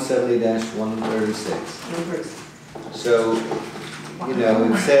that? 170-136. Numbers. So, you know,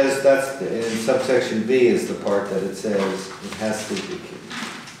 it says, that's, in subsection B is the part that it says it has to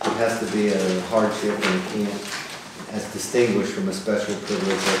be a hardship and it can't, as distinguished from a special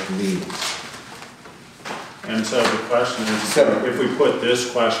privilege or convenience. And so the question is, So- if we put this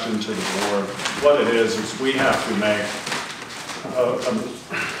question to the board, what it is we have to make,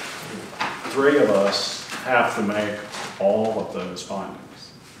 3 of us have to make all of those findings.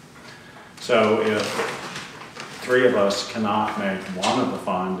 So if 3 of us cannot make one of the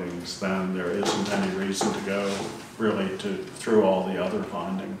findings, then there isn't any reason to go really through all the other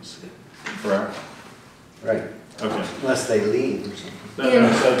findings, correct? Right. Okay. Unless they leave or something. So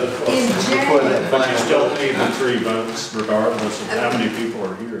the- In Before J, that But you still final. need the 3 votes regardless of how many people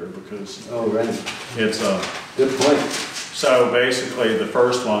are here, because Oh, right. it's a, Good point. So basically, the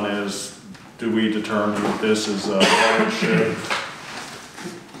first one is, do we determine that this is a hardship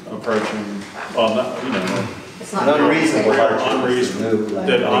approaching, well, It's An not unreasonable complicated. hardship. unreasonable, No,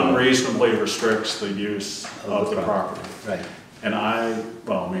 that unreasonably restricts the use of the property? Right.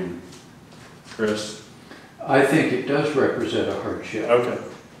 And Chris? I think it does represent a hardship.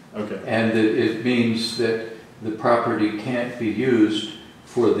 Okay. And that it means that the property can't be used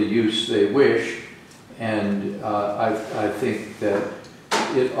for the use they wish. And I think that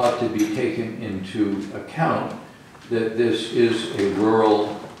it ought to be taken into account that this is a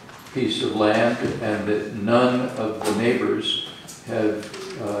rural piece of land and that none of the neighbors have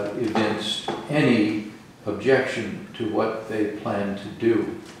evinced any objection to what they plan to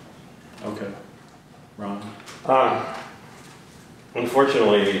do. Okay. Ron?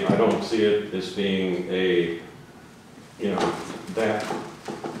 Unfortunately, I don't see it as being that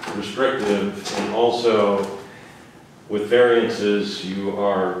restrictive, and also with variances, you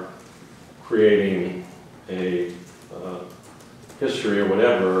are creating a history or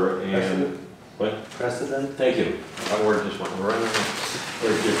whatever, and what? Precedent? Thank you. That word just went right.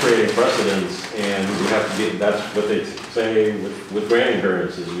 You're creating precedents, and you have to get, that's what they say with granting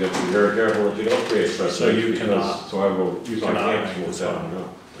variances. You have to be very careful that you don't create precedents. So you because- cannot- So I will, you so I cannot can't make with this that, one. no.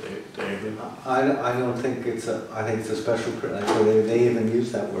 David? I don't think I think it's a special, they even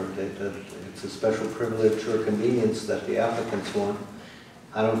use that word, that it's a special privilege or convenience that the applicants want.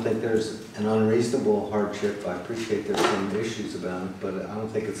 I don't think there's an unreasonable hardship. I appreciate there's some issues about it, but I don't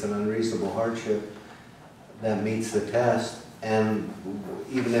think it's an unreasonable hardship that meets the test. And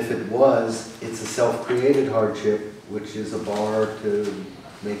even if it was, it's a self-created hardship, which is a bar to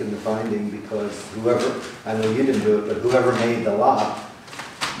making the finding, because whoever, I know you didn't do it, but whoever made the lot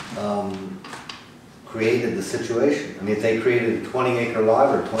created the situation. I mean, if they created a 20-acre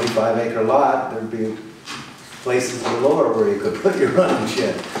lot or a 25-acre lot, there'd be places galore where you could put your running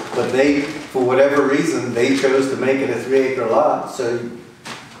shed. But they, for whatever reason, they chose to make it a 3-acre lot, so,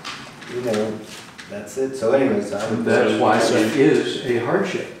 that's it. So anyways, That's why it is a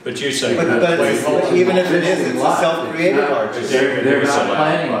hardship. But you say, But hold on. even if it is, it's a Lot. self-created hardship. They're not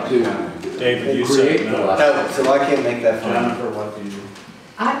planning to David, you create said the no. lot. No, so I can't make that finding. Jennifer, what do you?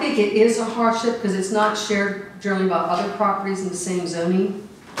 I think it is a hardship because it's not shared generally by other properties in the same zoning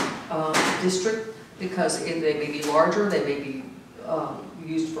district, because they may be larger, they may be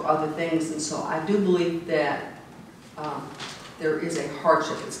used for other things, and so I do believe that there is a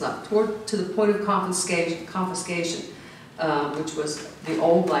hardship. It's not to the point of confiscation, which was the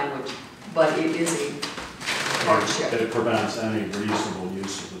old language, but it is a hardship. It prevents any reasonable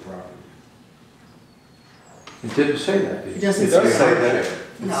use of the property. It didn't say that. It doesn't It does say say hardship. that.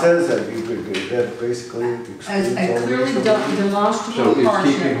 It No. says that you could do that, basically excludes As a all clearly reasonable. So demonstrable is keeping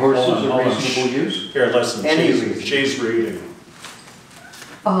hardship. horses Hold on, a hold on. reasonable use? Here, listen, Any reason. she's reading.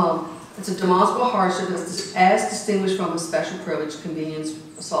 It's a demonstrable hardship as distinguished from a special privilege, convenience,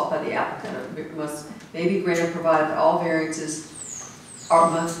 assault by the applicant. It may be granted provided that all variances are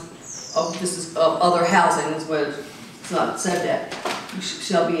of other housing, is what it's not said that,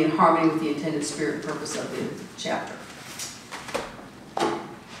 shall be in harmony with the intended spirit and purpose of the chapter.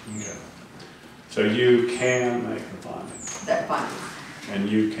 Okay. So you can make the finding, That finding. and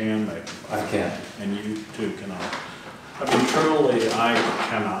you can make the finding. I can't. And you too cannot. I mean, truly, I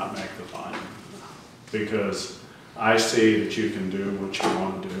cannot make the finding, because I see that you can do what you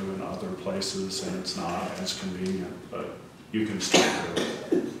want to do in other places, and it's not as convenient, but you can still do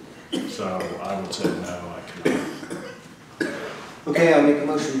it. So I would say no, I cannot. Okay, I'll make a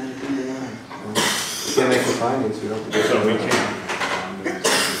motion then to deny. We can't make the findings, we don't. So we can't make the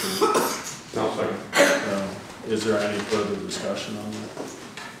findings. No, sorry. So, is there any further discussion on that?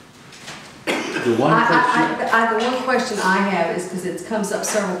 The one question, The one question I have is, because it comes up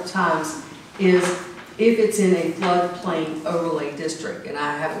several times, is if it's in a floodplain overlay district, and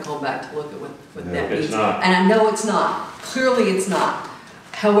I haven't gone back to look at what that means. It's not. And I know it's not, clearly it's not.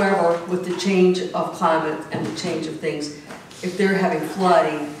 However, with the change of climate and the change of things, if they're having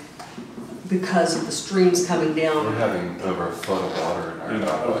flooding because of the streams coming We're down, having over a foot of water in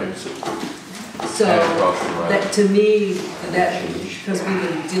our driveway. Okay, so so And across the road. that, to me, that, because we've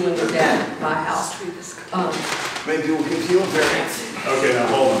been dealing with that at my house. Maybe we'll give you a variance. okay, now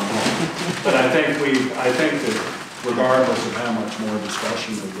hold on. But I think that regardless of how much more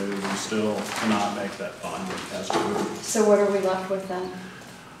discussion we do, we still cannot make that finding as a group. So what are we left with then?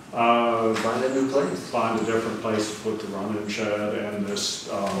 Find a new place. Find a different place to put the run-in shed and this,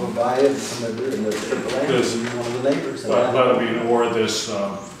 Or buy it from the triple A, This- one of the neighbors. but I mean, or this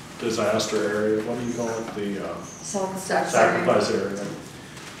disaster area, what do you call it, the So sacrifice area?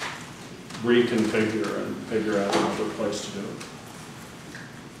 reconfigure and figure out another place to do it.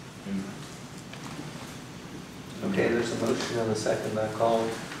 And- Okay, there's a motion and a second, I call.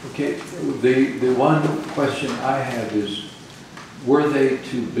 Okay, the one question I have is, were they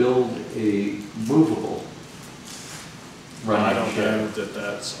to build a movable I running don't shed? know that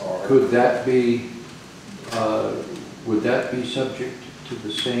that's our. Could that be, would that be subject to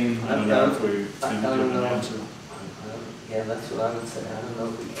the same? I don't know if we can I don't give an know. answer. Yeah, that's what I would say. I don't know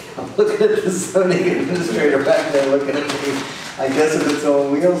if we can. I'm looking at the zoning administrator back there looking at me. I guess if it's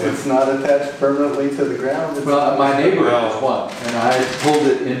on wheels, it's not attached permanently to the ground. It's Well, not- my neighbor has one, and I pulled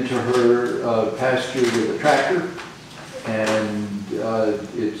it into her pasture with a tractor, and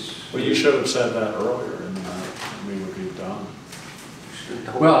it's... Well, you should have said that earlier and we would be done.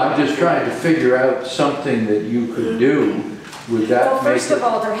 Well, I'm just trying to figure out something that you could do. Would that Well, make first it... of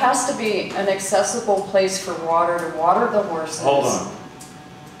all, there has to be an accessible place for water to water the horses. Hold on.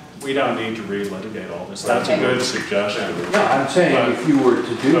 We don't need to relitigate all this. That's a Okay. good suggestion. No, I'm saying if you were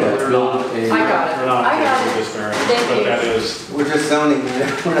to do But that, we're build not- a... I got it. We're not I got giving it. this variance, Thank but you. that is, We're just zoning, we're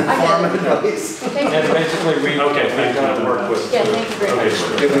not I get farming it. advice. Thank And you. basically, we Okay, thank you. gotta work with. Yeah, thank you very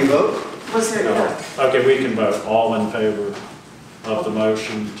much. Did we vote? Was there, No. okay, we can vote. All in favor of the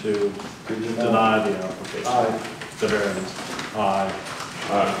motion to deny the application? Aye. The variance? Aye.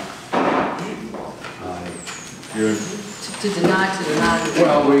 You, To deny.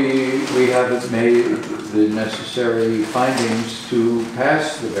 Well, we haven't made the necessary findings to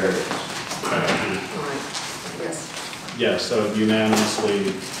pass the variance. All right, yes. yes, so unanimously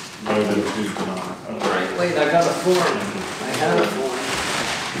voted to deny. Okay. Wait, I got a form. Thank I had a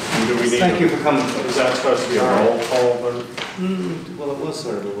form. you. Do we need? Thank you for coming. Is that supposed to be a roll call vote? Well, it was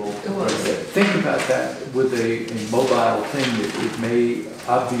sort of a roll. it was. Think about that with a mobile thing, that it may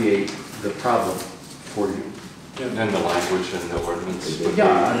obviate the problem for you. And the language in the ordinance. would be-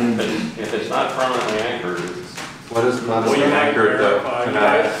 Yeah, I mean, If it's not permanently anchored, it's. What is Well, you permanently have to anchored though? verify Can that.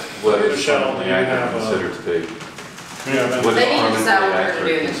 I ask what is Michelle, do permanently you anchored have a- considered to be? Yeah, What is They need to decide what permanently they're gonna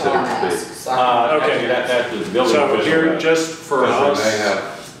do anchored until I considered to be? ask. Actually, that's the building So official. here, just for Because they may us,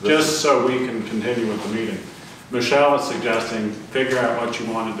 have. just so we can continue with the meeting, Michelle is suggesting, figure out what you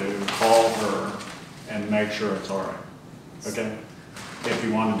want to do, call her, and make sure it's all right. Okay? If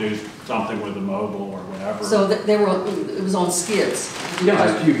you want to do something with the mobile or whatever. So they were, it was on skids. yeah,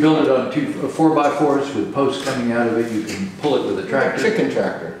 if you build it on 4x4s with posts coming out of it, you can pull it with a tractor. Chicken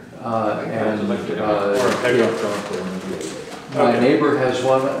tractor. Or a pickup truck or My Okay. neighbor has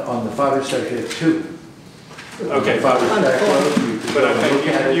one on the father's side, he has two. Okay, Father's side road, you can but I go and look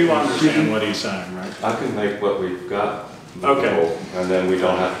at think it you and understand see. what he's saying, right? I can make what we've got. Okay. movable, And then we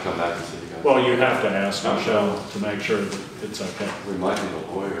don't have to come back and see you guys. Well, you have to ask Michelle to make sure that it's okay. We might need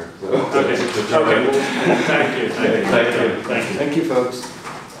a lawyer. Okay, okay, thank you, thank you. Thank you. Thank you. Thank you, folks.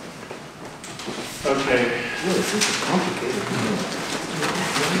 Okay, Boy, this is complicated.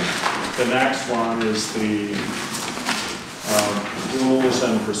 the next one is the rules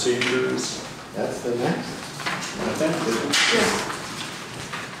and procedures, That's the next. I think.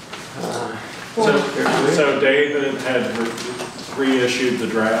 Uh, So David had reissued the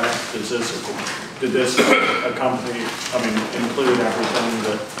draft. Did this accompany, include everything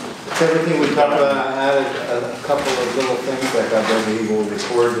that, It's everything we talked about. I added a couple of little things like we will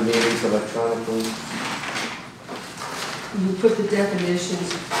record the meetings electronically. You put the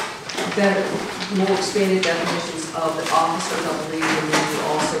definitions, better, more expanded definitions of the officers, I believe, and then you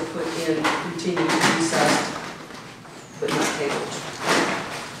also put in continued recessed, but not tabled.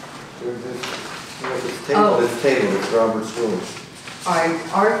 It's tabled, it's tabled, it's Robert's rules. All right,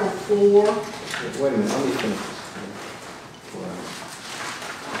 Article 4, Wait a minute, let me finish.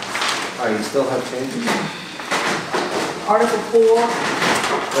 All right, you still have changes? Article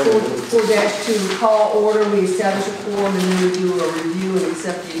 4-2, call order, we establish a quorum, and then we do a review and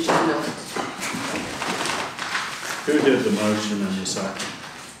accept the agenda. who did the motion and the second?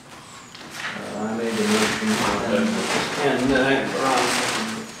 I made the motion. And then Ron.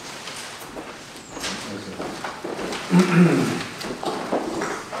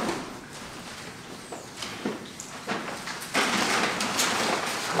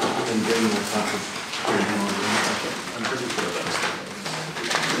 I've been doing my copy. I'm pretty sure that's.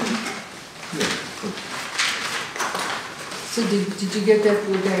 So did you get that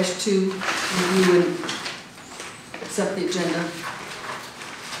 4-2, review and accept the agenda?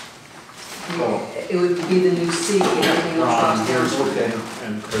 Oh. It would be the new C, and everything else Ron, drops here's down. Okay.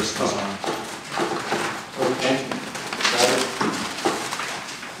 and Chris was on. Okay. Got it.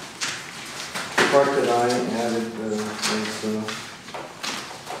 Part that I added was,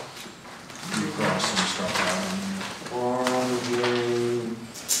 You crossed some stuff out on forum hearing,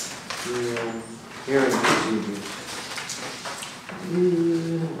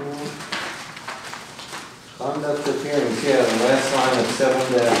 line of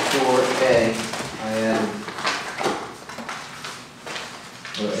 7-4A, I added,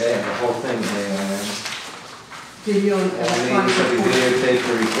 or A, the whole thing A, I added. Video and All meetings electronic shall be recording. videotaped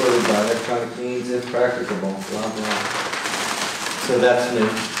or recorded by electronic means if practicable, blah, blah. So that's new.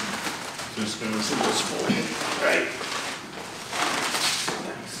 Just gonna see this one. Right.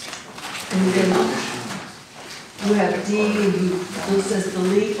 And then you have D, and it says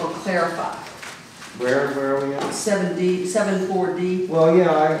delete or clarify. Where are we at? 7D, 7.4D. Well,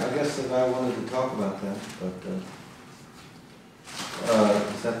 yeah, I guess that I wanted to talk about that, but,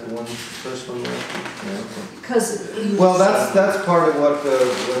 is that the one, the first one there? Yeah, okay. Because. Well, that's part of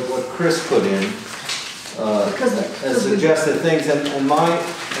what Chris put in, and suggested things, and my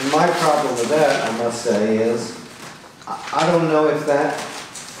problem with that, I must say, is, I don't know if that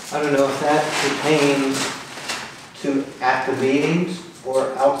pertains to at the meetings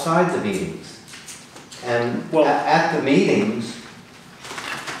or outside the meetings. And Well- at the meetings,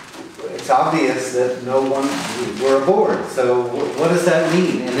 it's obvious that no one, we're aboard, so what does that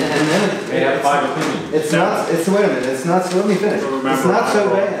mean? And then They have 5 opinions. it's not, wait a minute, it's not, so let me finish. It's Remember, not so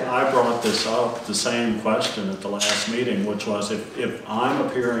bad. I brought this up, the same question at the last meeting, which was if I'm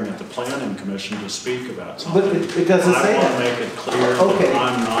appearing at the planning commission to speak about But something, it doesn't say I want to that. make it clear Okay. that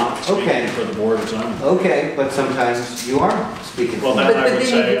I'm not Okay. speaking for the board of zoning. Okay, but sometimes you are speaking. Well, for then it. I But would then you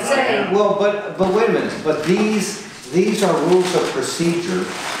say could I say- am. Well, but wait a minute, but these are rules of procedure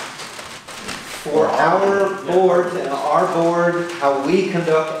for our board, and our board, how we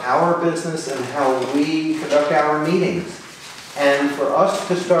conduct our business and how we conduct our meetings. And for us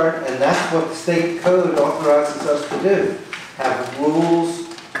to start, and that's what the state code authorizes us to do, have rules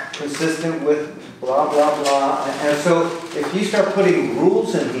consistent with blah, blah, blah. And so if you start putting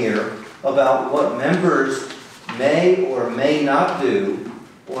rules in here about what members may or may not do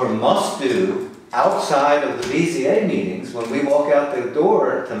or must do outside of the BZA meetings, when we walk out the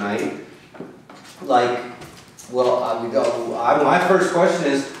door tonight, like, well, my first question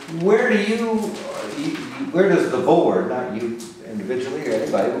is, where does the board, not you individually or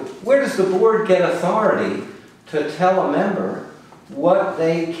anybody, where does the board get authority to tell a member what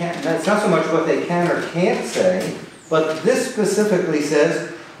they can, it's not so much what they can or can't say, but this specifically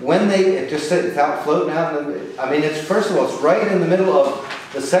says when it just said, it's out floating out, it's, first of all, it's right in the middle of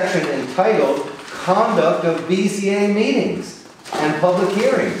the section entitled Conduct of BZA Meetings and Public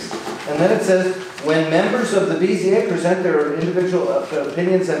Hearings. And then it says, when members of the BZA present their individual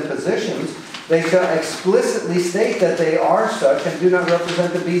opinions and positions, they shall explicitly state that they are such and do not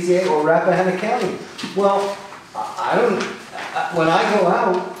represent the BZA or Rappahannock County. Well, when I go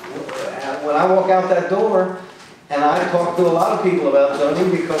out, when I walk out that door, and I talk to a lot of people about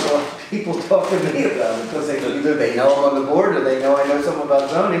zoning because a lot of people talk to me about it because either they know I'm on the board or they know I know something about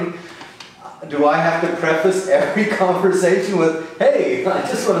zoning. Do I have to preface every conversation with, hey, I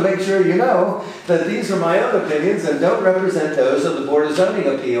just want to make sure you know that these are my own opinions and don't represent those of the Board of Zoning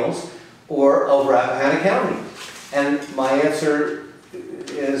Appeals or of Rappahannock County? And my answer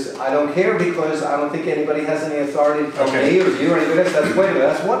is, I don't care because I don't think anybody has any authority to tell me or you or anybody else. Wait a minute,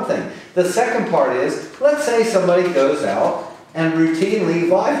 that's one thing. The second part is, let's say somebody goes out and routinely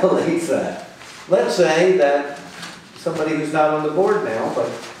violates that. Let's say that somebody who's not on the board now,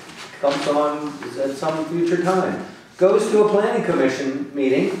 but comes on at some future time, goes to a planning commission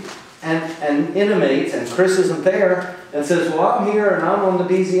meeting and intimates, and Chris isn't there, and says, well, I'm here and I'm on the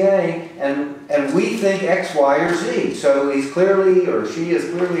BZA, and we think X, Y, or Z. So he's clearly, or she is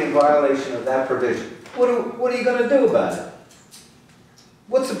clearly in violation of that provision. What are you going to do about it?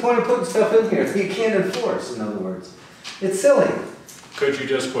 What's the point of putting stuff in here if you can't enforce, in other words? It's silly. Could you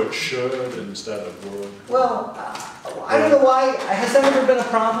just put should instead of would? Well, I don't know why. Has that ever been a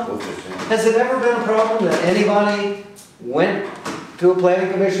problem? Has it ever been a problem that anybody went to a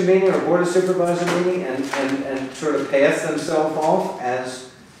planning commission meeting or a board of supervisor meeting and sort of passed themselves off as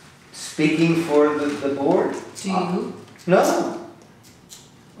speaking for the board? Do you? No.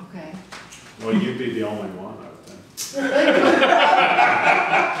 Okay. Well, you'd be the only one, I would think.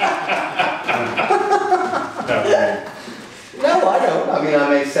 That would be- No, I don't. I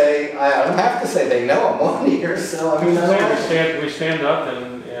may say, I don't have to say they know I'm on here, so I don't. We stand up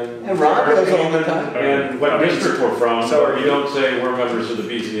and. And Ron goes all the time. And what district we're from, So are we you- don't say we're members of the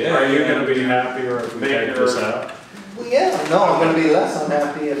BZA. Are you gonna be happier if we take this out? Well, yeah, no, I'm gonna be less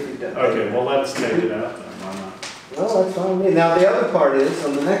unhappy if you don't. Okay, well, let's take it out then, why not? Well, that's fine with me. Now, the other part is,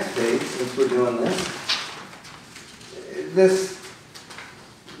 on the next page, since we're doing this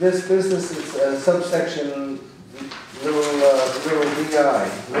business is subsection little VI,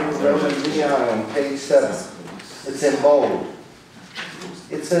 little Roman VI on page 7. It's in bold.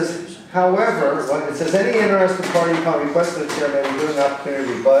 It says, However, when it says any interested party upon request of the chair may be given an opportunity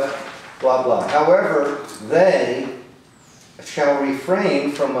to rebut, blah, blah. However, they shall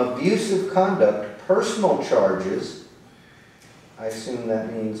refrain from abusive conduct, personal charges. I assume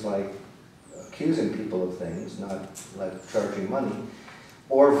that means like accusing people of things, not like charging money.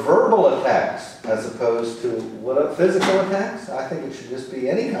 Or verbal attacks, as opposed to physical attacks? I think it should just be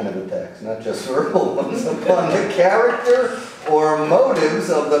any kind of attacks, not just verbal ones, upon the character or motives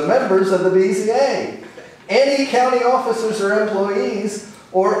of the members of the BZA, any county officers or employees,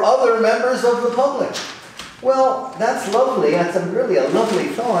 or other members of the public. Well, that's lovely. That's really a lovely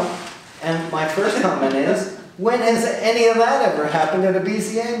thought. And my first comment is, when has any of that ever happened at a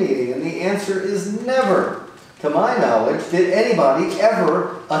BZA meeting? And the answer is never. To my knowledge, did anybody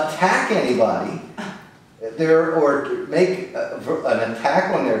ever attack anybody or make an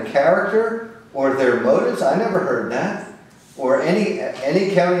attack on their character or their motives? I never heard that. Or any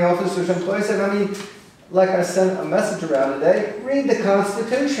county officers or employees said, I mean, like I sent a message around today, read the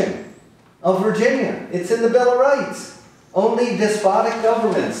Constitution of Virginia. It's in the Bill of Rights. Only despotic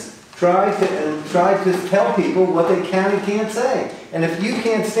governments try to tell people what they can and can't say. And if you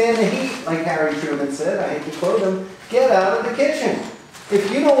can't stand the heat, like Harry Truman said, I hate to quote him, get out of the kitchen.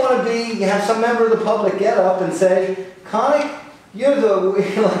 If you don't want to have some member of the public get up and say, Connick, you're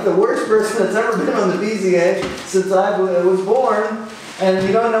like the worst person that's ever been on the BZA since I was born, and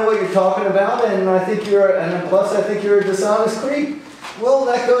you don't know what you're talking about, and plus I think you're a dishonest creep. Well,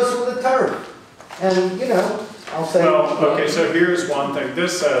 that goes with the turf. And, I'll say... Well, okay, so here's one thing.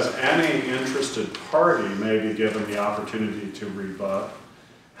 This says any interested party may be given the opportunity to rebut,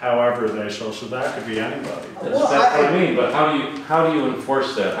 however they shall, so that could be anybody. That's what I mean, but how do you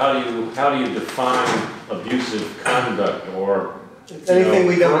enforce that? How do you define abusive conduct or anything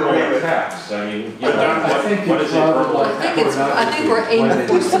we don't agree with? Attacks? I mean, I think what is it? I think we're aiming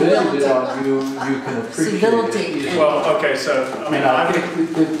for civility. You can appreciate Civility. it. Well, okay, so, I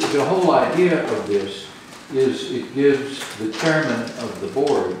think the whole idea of this is it gives the chairman of the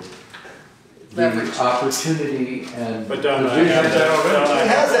board the Leverage. opportunity and but don't position. I have that already? He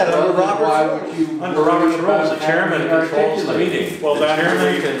has that under Why Robert's would rules. you Under Robert's worry rules, the about chairman having it controls the articulated? meeting. Well, The then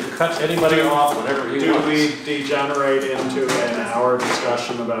chairman we- can cut anybody off whenever he Do wants. we degenerate into an hour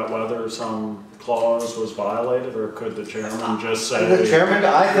discussion about whether some clause was violated, or could the chairman just say? The chairman,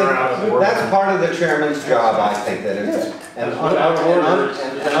 I "You're out of think, order"? that's part of the chairman's job, I think, that it is. And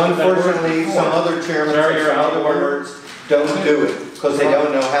unfortunately, some other chairmen Sorry, of you're some out of other order. boards don't do it, because they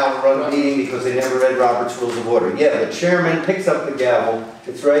don't know how to run a meeting, because they never read Robert's Rules of Order. Yeah, the chairman picks up the gavel,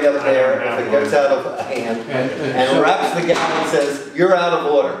 it's right up there, if it gets out of hand, and wraps the gavel and says, you're out of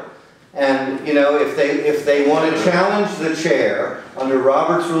order. And, if they want to challenge the chair under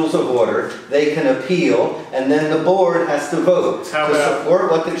Robert's Rules of Order, they can appeal, and then the board has to vote How to about-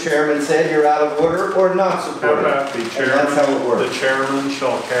 support what the chairman said, you're out of order, or not How support it. about the And that's how it chairman, works. the chairman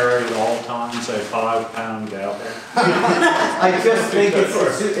shall carry at all times a 5-pound gavel? I just think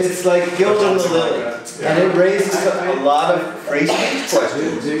it's like gilding the lily, and it raises a lot of free speech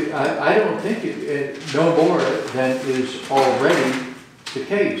questions. I don't think no more than is already the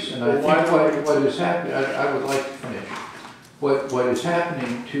case. And I think what is happening, I would like to finish. What is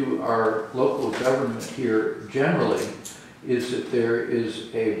happening to our local government here generally is that there is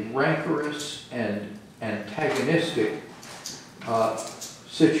a rancorous and antagonistic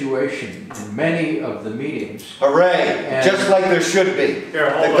situation in many of the meetings. Hooray, just like there should be. Here,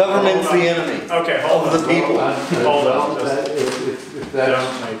 hold The on, government's hold on. the enemy Okay, hold of on. the people. Hold on, just If that's,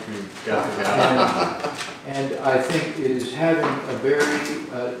 don't make me get the gavel. and I think it is having a very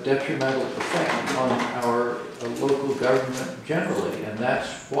detrimental effect on our local government generally, and that's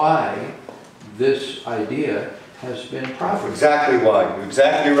why this idea has been proffered. Exactly why, you're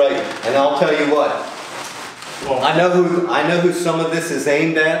exactly right. And I'll tell you what, Well, I know who some of this is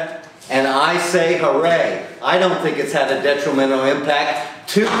aimed at, and I say hooray. I don't think it's had a detrimental impact.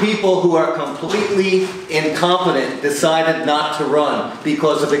 Two people who are completely incompetent decided not to run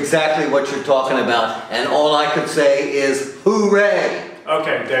because of exactly what you're talking about. And all I could say is hooray.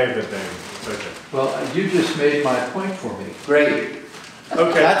 okay, David, it's okay. Well, you just made my point for me. Great.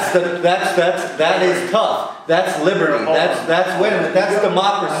 Okay. That is tough. That's liberty. That's wait a minute. That's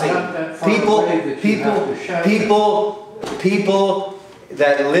democracy. People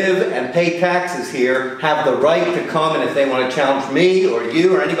that live and pay taxes here have the right to come, and if they want to challenge me or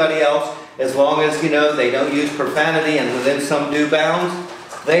you or anybody else, as long as they don't use profanity and within some due bounds,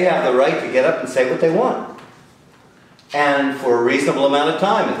 they have the right to get up and say what they want. And for a reasonable amount of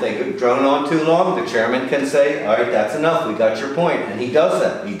time, if they get drone on too long, the chairman can say, all right, that's enough, we got your point. And he does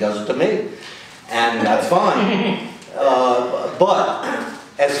that. He does it to me. And that's fine. But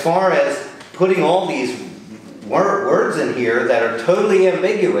as far as putting all these words in here that are totally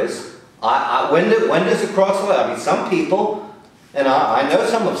ambiguous, when does it cross the line? I mean, some people, and I know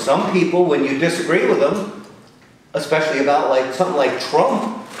some people, when you disagree with them, especially about like something like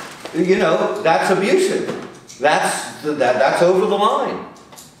Trump, you know, that's abusive. That's over the line.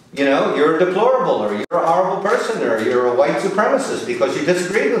 You know, you're a deplorable, or you're a horrible person, or you're a white supremacist because you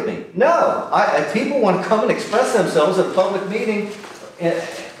disagreed with me. No, people want to come and express themselves at a public meeting, and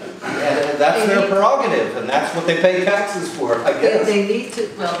that's their prerogative, and that's what they pay taxes for, I guess. They need to,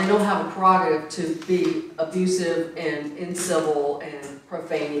 well, they don't have a prerogative to be abusive and incivil and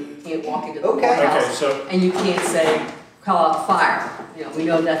profane. You can't walk into the courthouse and you can't say, call out fire. You know, we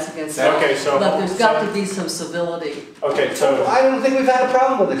know that's against the law. But there's got to be some civility. Okay, so I don't think we've had a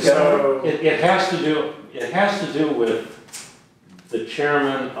problem with it, Kevin. So it has to do with the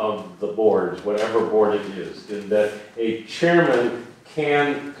chairman of the boards, whatever board it is, in that a chairman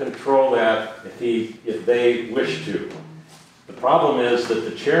can control that if they wish to. The problem is that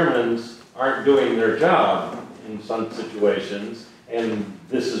the chairmans aren't doing their job in some situations, and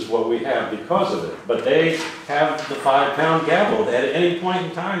this is what we have because of it. But they have the 5-pound gavel. At any point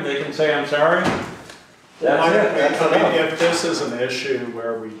in time, they can say, I'm sorry. That's it. I mean, if this is an issue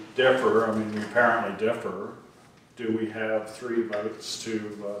where we differ, I mean, we apparently differ, do we have 3 votes to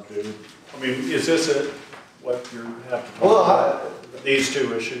do? I mean, is this what you have to talk about? These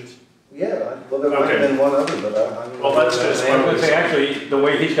 2 issues? Yeah, well, there might have been one other, but I don't know. Well, that's just I was going to say, actually, the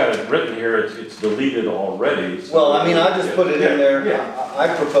way he's got it written here, it's deleted already. So well, I mean, I just put it in there. Yeah.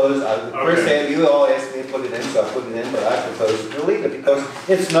 I propose, first time you all asked me to put it in, so I put it in, but I propose to delete it because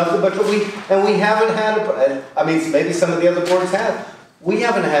it's nothing but we haven't had, I mean, maybe some of the other boards have. We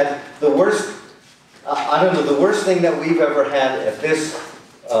haven't had the worst, I don't know, the worst thing that we've ever had at this,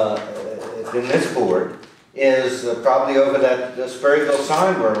 in this board is probably over that Sperryville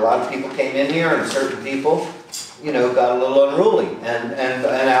sign where a lot of people came in here and certain people, you know, got a little unruly. And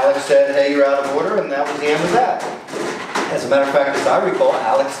Alex said, hey, you're out of order, and that was the end of that. As a matter of fact, as I recall,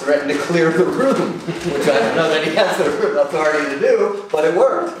 Alex threatened to clear the room, which I don't know that he has the authority to do, but it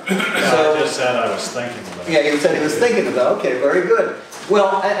worked. So, I just said I was thinking about it. Yeah, he said he was thinking about it. Okay, very good.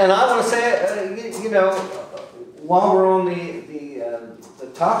 Well, and I want to say, you know, while we're on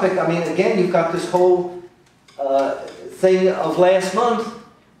the topic, I mean, again, you've got this whole thing of last month.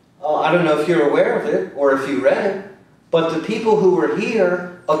 I don't know if you're aware of it or if you read it, but the people who were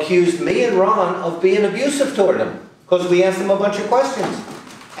here accused me and Ron of being abusive toward them because we asked them a bunch of questions.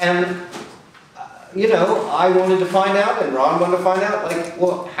 And, you know, I wanted to find out and Ron wanted to find out, like,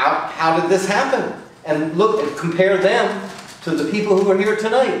 well, how did this happen? And look and compare them to the people who are here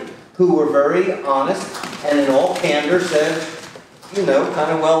tonight, who were very honest and in all candor said, you know, kind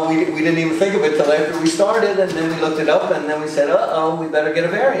of, well, we didn't even think of it till after we started, and then we looked it up, and then we said, uh-oh, we better get a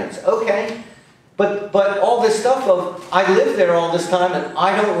variance. Okay. But all this stuff of, I lived there all this time, and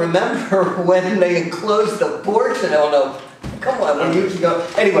I don't remember when they enclosed the porch, and I don't know, come on, when years ago.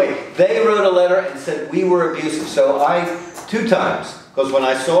 Anyway, they wrote a letter and said we were abusive. So 2 times, because when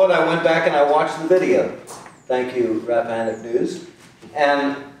I saw it, I went back and I watched the video. Thank you, Rappahannock News.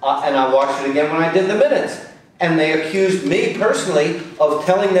 And I watched it again when I did the minutes. And they accused me personally of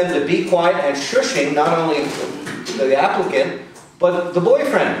telling them to be quiet and shushing not only the applicant, but the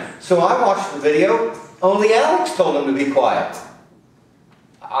boyfriend. So I watched the video, only Alex told him to be quiet.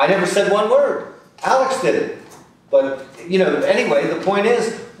 I never said one word. Alex did it. But, you know, anyway, the point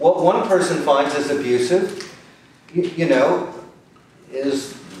is, what one person finds as abusive, you know,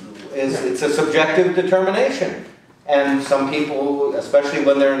 is it's a subjective determination. And some people, especially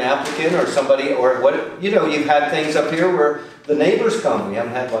when they're an applicant or somebody, or what, you know, you've had things up here where the neighbors come. We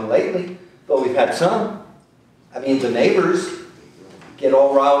haven't had one lately, but we've had some. I mean, the neighbors get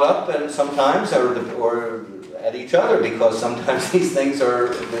all riled up and sometimes, or at each other, because sometimes these things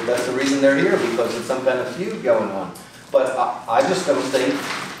are, that's the reason they're here, because it's some kind of feud going on. But I just don't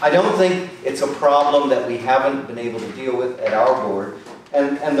think it's a problem that we haven't been able to deal with at our board.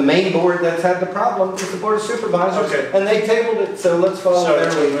 And the main board that's had the problem is the Board of Supervisors, Okay. and they tabled it, so let's follow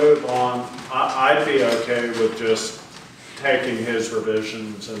their So to lead. move on, I'd be okay with just taking his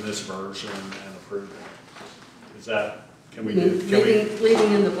revisions in this version and approving it. Is that, can we do, can we?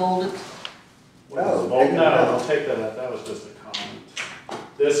 Leaving in the bolded. No, Well, no, I'll take that out, that was just a comment.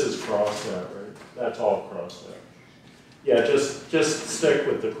 This is crossed out, right? That's all crossed out. Yeah, just stick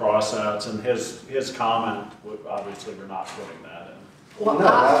with the cross-outs, and his comment, obviously, we're not putting that in. Well, No,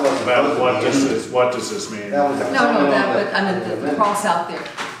 that wasn't About supposed to be what does this mean? That was a No, comment on but I mean, the cross out there.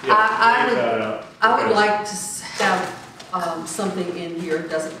 Yeah, I leave that out. would Okay. like to have something in here,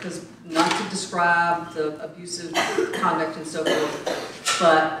 doesn't, because not to describe the abusive conduct and so forth,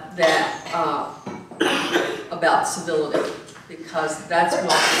 but that, about civility, because that's what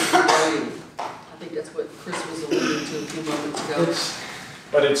we're voting. I think that's what Chris was alluding to a few moments ago.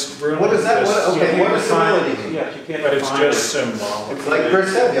 But it's really. What is that? just- Okay, what does civility mean? Yes, you can't. But it's define just it. symbolic. It's like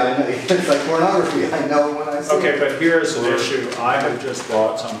Chris said, yeah, I know, it's like pornography, I know when I see Okay, it. but here's an issue. I have just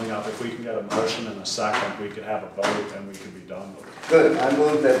brought something up. If we can get a motion in a second, we could have a vote and we could be done with it. Good, I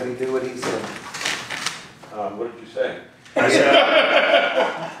move that we do what he said. What did you say? I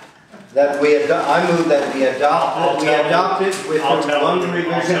said, That I move that we I'll adopt tell it with I'll tell one you. I'll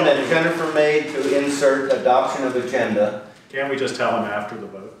revision tell that you. Jennifer made to insert adoption of agenda. can't we just tell them after the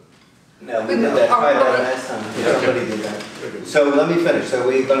vote? No, we did that, tried that last time, somebody did that. So let me finish, so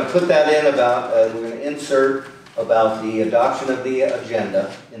we're gonna put that in about, we're gonna insert about the adoption of the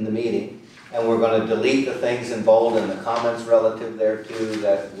agenda in the meeting, and we're gonna delete the things in bold and the comments relative thereto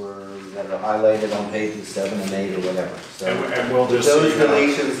that are highlighted on pages 7 and 8 or whatever. So And we'll with just those see,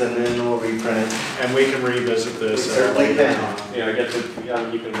 deletions, and then we'll reprint it. and we can revisit this We at a certainly later can. time. Yeah, I guess it,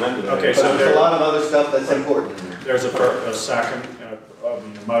 yeah, you can amend it. Okay, But so there's a lot of other stuff that's important in there. There's a second,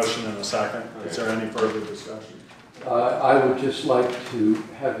 a motion and a second. Is there any further discussion? I would just like to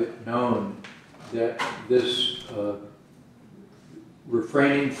have it known that this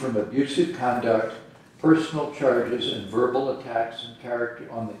refraining from abusive conduct, personal charges, and verbal attacks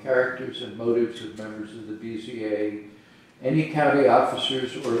on the characters and motives of members of the BZA, any county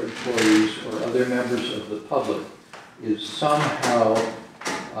officers or employees or other members of the public is somehow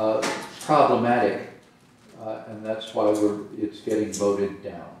problematic, and that's why it's getting voted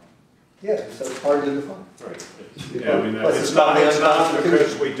down. Yeah, so it's hard to define. Right. Yeah, I mean, Plus it's it's not unconstitutional.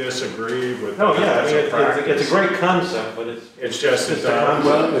 because we disagree with. No, yeah, I as mean, a practice. it's a great concept, but It's just, It's it a does.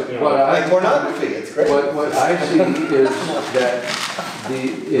 concept. Well, what I Like pornography, it's great. What I see is that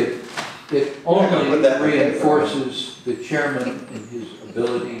it Put only that in the paper. reinforces the chairman in his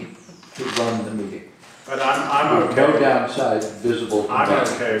ability to run the meeting. But I'm No okay. downside visible. from I'm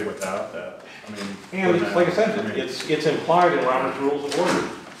that. okay without that. I mean. and it's, like I said, I mean, it's implied in Robert's Rules of Order.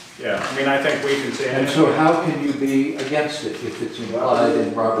 Yeah, I mean, I think we can see. And so how can you be against it if it's implied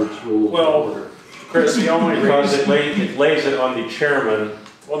in Robert's Rules of Well, Order? Chris, the only Because reason. it lays it on the chairman.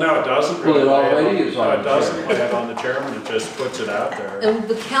 Well, no, it doesn't. Well, it really lay already is on No, the it doesn't chairman. lay it on the chairman, it just puts it out there. And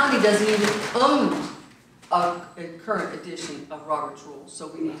the county doesn't even own a current edition of Robert's Rules, so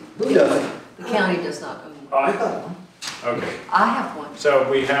we need to. Who doesn't? The county does not own one. I got one. Okay, I have one. so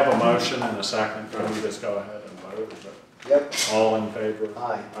we have a motion and a second, can we just go ahead and vote? Is it Yep, all in favor?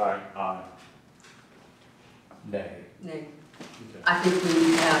 aye. Aye. Aye. Nay. Nay. Okay. I think we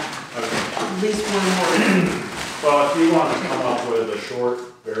need to have Okay. at least one more. Well, if you want to come up with a short,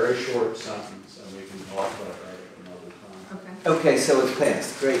 very short sentence, and we can talk about that at another time. Okay. Okay, so it's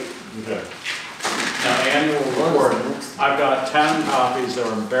passed, great. Okay. Now, annual report, I've got 10 copies, there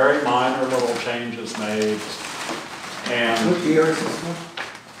were very minor little changes made, and What year is this one?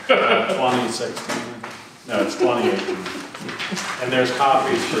 2016, no, it's 2018. And there's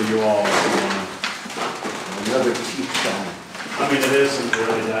copies for you all if you want. Another cheap shot. I mean, it isn't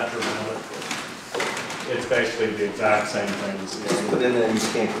really that dramatic, but it's basically the exact same thing as the Just other. put in there, you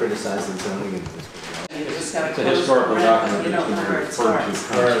can't criticize the zoning district. You just gotta It's a close historical the rent, document. you don't know where it starts.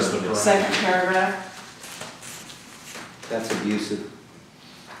 Where is the parameter? Second paragraph, That's abusive.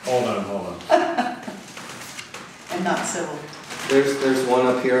 Hold on. and not civil. There's one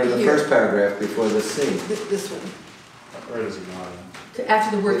up here in the first paragraph before the C. This one. Where does it go?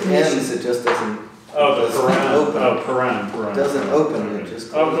 After the word It commission. ends, it just doesn't. Oh, the doesn't paren, open. oh, paren. It doesn't open, it Okay.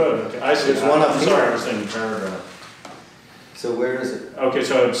 just- Oh, good, okay, I see. There's one up I'm sorry, I here. was thinking paragraph. So where is it? Okay,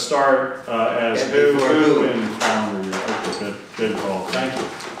 so it'd start as Yeah, who before who. in calendar year. Okay, good call, thank you.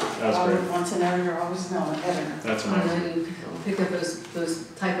 That's great, Always once an editor, always know an editor. that's And amazing. then pick up those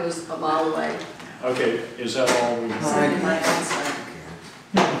typos a mile away. Okay, is that all we? Second, my answer.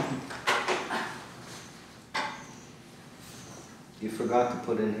 You forgot to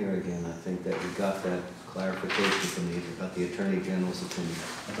put in here again, I think that we got that clarification from you about the Attorney General's opinion.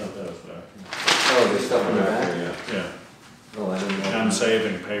 I thought that was back. Oh, there's stuff in the back? Yeah, Yeah, Oh, I didn't know. I'm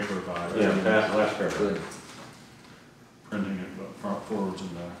saving paper by yeah, last paragraph. Good, printing it front, forwards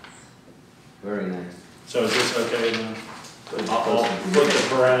and back. very nice. So is this okay then? I'll put the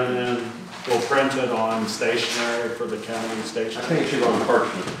paren in, we'll print it on stationery for the county I stationery. think it should go on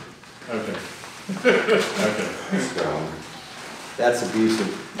parchment. Okay. Okay. That's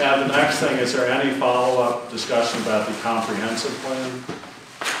abusive. Now, the next thing, is there any follow-up discussion about the comprehensive plan?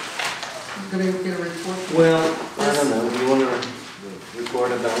 We're gonna get a report. Well, I don't know, you want to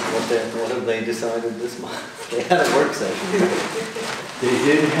report about what have they decided this month? They had a work session. They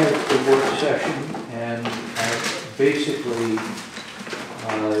did have the work session, and basically,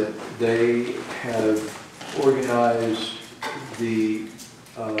 They have organized the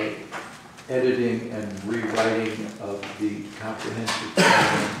editing and rewriting of the comprehensive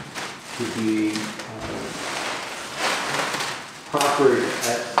plan to be proffered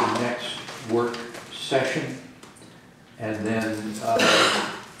at the next work session, and then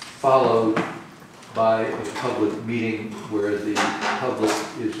followed by a public meeting where the public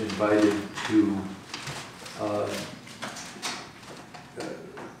is invited to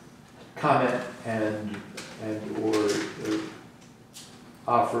comment and/or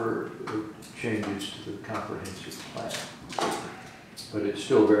offer changes to the comprehensive plan. But it's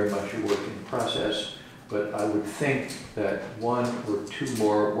still very much a work in process. But I would think that one or two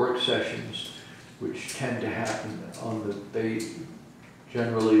more work sessions, which tend to happen on the base,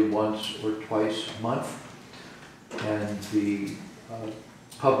 generally once or twice a month, and the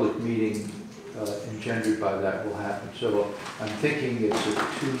public meeting engendered by that will happen. So I'm thinking it's a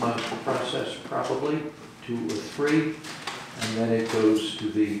 2-month process, probably 2 or 3, and then it goes to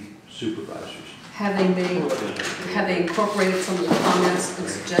the supervisors. Have they incorporated some of the comments and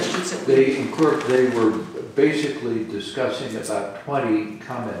suggestions that we? They were basically discussing about 20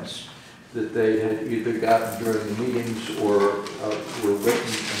 comments that they had either gotten during the meetings or were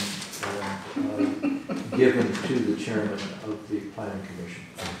written and given to the chairman of the planning commission.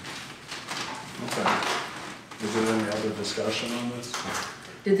 Okay. Is there any other discussion on this?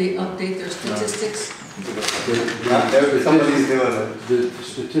 Did they update their statistics? Somebody's doing it. The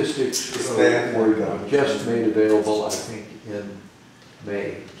statistics were just made available, I think, in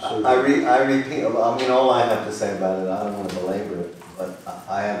May. So I repeat, I mean, all I have to say about it, I don't want to belabor it, but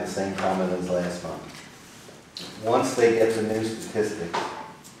I have the same comment as last month. Once they get the new statistics,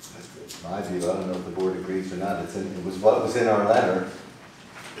 my view, I don't know if the board agrees or not, it was what was in our letter,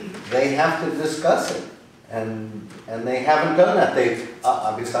 they have to discuss it. And they haven't done that. They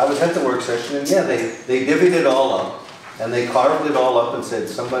obviously, I was at the work session, and yeah, they divvied it all up, and they carved it all up and said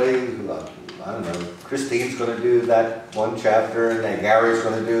somebody, I don't know, Christine's going to do that one chapter, and then Gary's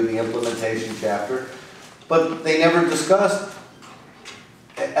going to do the implementation chapter, but they never discussed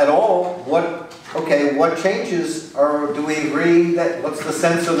at all what changes do we agree that, what's the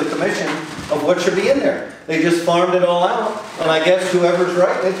sense of the commission of what should be in there? They just farmed it all out, and I guess whoever's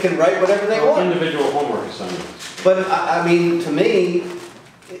writing it can write whatever they want. Individual homework assignments. But I mean, to me,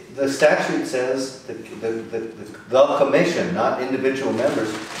 the statute says that the commission, not individual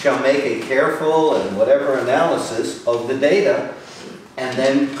members, shall make a careful and whatever analysis of the data and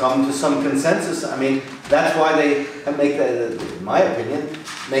then come to some consensus. I mean, that's why they make, in my opinion,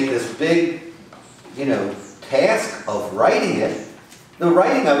 make this big, task of writing it. The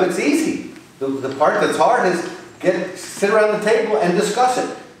writing of it's easy. The part that's hard is sit around the table and discuss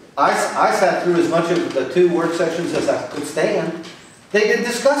it. I sat through as much of the 2 work sessions as I could stand. They didn't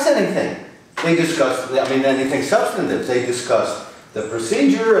discuss anything. They discussed, anything substantive. They discussed the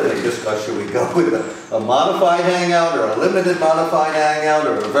procedure, and they discussed should we go with a modified hangout or a limited modified hangout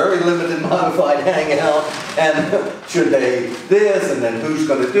or a very limited modified hangout, and should they this, and then who's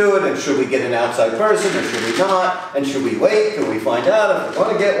going to do it, and should we get an outside person or should we not, and should we wait till we find out if we're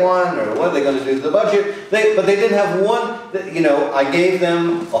going to get one, or what are they going to do to the budget. But they didn't have one, I gave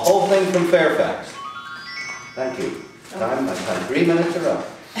them a whole thing from Fairfax. Thank you. My time, 3 minutes are up.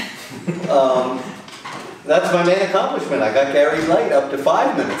 That's my main accomplishment. I got Gary's light up to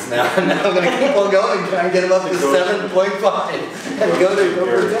 5 minutes now, and now I'm going to keep on going and try and get him up to 7.5 and go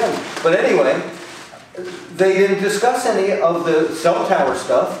to 10. But anyway, they didn't discuss any of the cell tower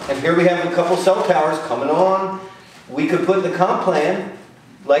stuff, and here we have a couple cell towers coming on. We could put the comp plan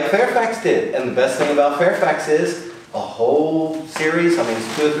like Fairfax did, and the best thing about Fairfax is a whole series,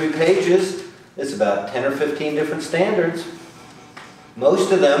 it's 2 or 3 pages. It's about 10 or 15 different standards.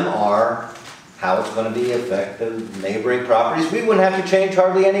 Most of them are how it's going to be affect the neighboring properties. We wouldn't have to change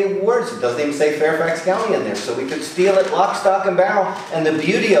hardly any words. It doesn't even say Fairfax County in there, so we could steal it lock, stock, and barrel. And the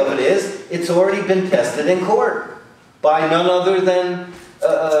beauty of it is, it's already been tested in court by none other than,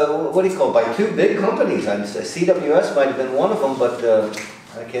 by 2 big companies. I'd say CWS might have been one of them, but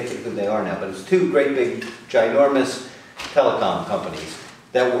I can't think who they are now. But it's 2 great big, ginormous telecom companies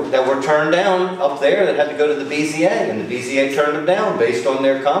that were turned down up there that had to go to the BZA, and the BZA turned them down based on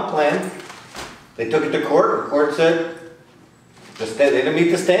their comp plan. They took it to court. The court said they didn't meet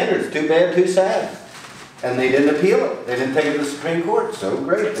the standards. Too bad, too sad. And they didn't appeal it. They didn't take it to the Supreme Court. So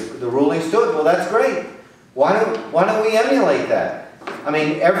great. The ruling stood. Well, that's great. Why don't we emulate that?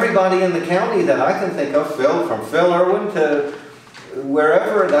 Everybody in the county that I can think of, from Phil Irwin to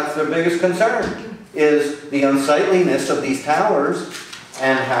wherever, that's their biggest concern, is the unsightliness of these towers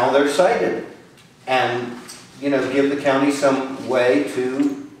and how they're sited. And, give the county some way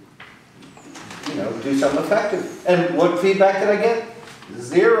to, you know, do something effective. And what feedback did I get?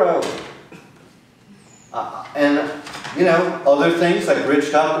 Zero. And, you know, other things like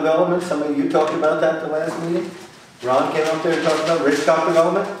ridgetop development, some of you talked about that the last meeting. Ron came up there and talked about ridgetop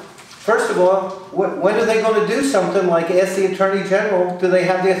development. First of all, when are they going to do something like ask the Attorney General, do they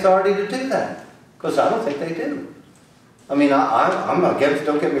have the authority to do that? Because I don't think they do. I mean, I'm not against,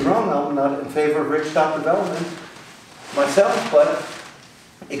 don't get me wrong, I'm not in favor of ridgetop development myself, but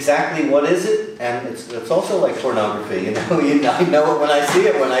exactly what is it? And it's also like pornography, you know. I know it when I see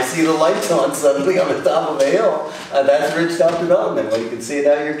it. When I see the lights on suddenly on the top of a hill, that's ridgetop development. Well, you can see it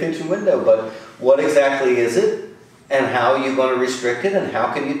out your kitchen window, but what exactly is it? And how are you going to restrict it? And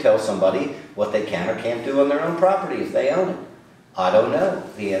how can you tell somebody what they can or can't do on their own property if they own it? I don't know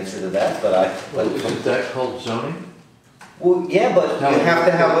the answer to that, but Well, isn't that called zoning? well, yeah, but you have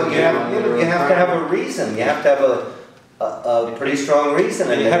to have a reason. You have to have a pretty strong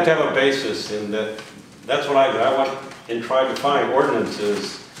reason. And you have to have a basis in that. That's what I went and tried to find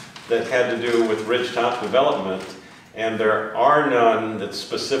ordinances that had to do with ridgetop development, and there are none that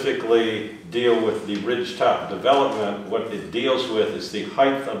specifically deal with the ridgetop development. What it deals with is the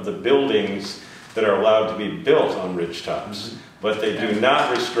height of the buildings that are allowed to be built on ridgetops, but they do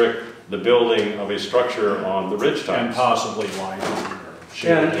not restrict the building of a structure on the ridgetops. And possibly lighting or And,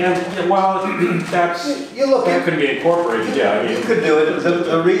 shading. and, well, that's, You look That at could be incorporated, yeah. I mean, you could do it.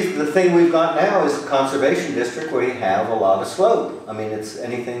 The thing we've got now is a conservation district where you have a lot of slope. I mean, it's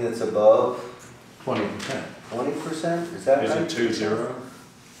anything that's above 20%. 20%. Is that Is right? it 2-0?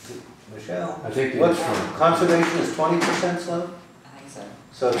 Michelle? I think What's it's 20. conservation is 20% slope? I think so.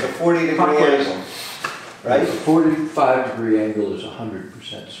 So it's a 40-degree Population. angle, right? A 45-degree angle is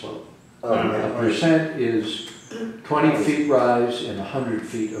 100% slope. Oh, A yeah. percent is 20 feet rise and 100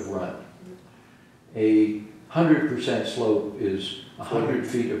 feet of run. A 100% slope is 100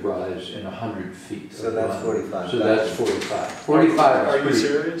 feet of rise and 100 feet So of that's run. 45. So that's 45. 45 Are is you pretty.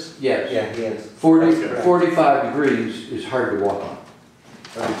 serious? Yes. Yeah, he is. 45 degrees is hard to walk on.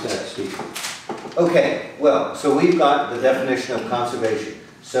 It's that steep. Okay, well, so we've got the definition of conservation.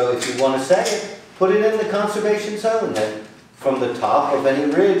 So if you want to say it, put it in the conservation zone, that from the top of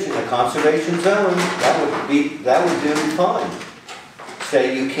any ridge in a conservation zone, that would do fine.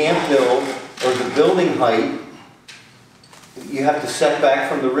 Say you can't build, or the building height, you have to set back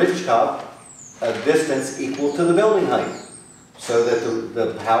from the ridge top a distance equal to the building height, so that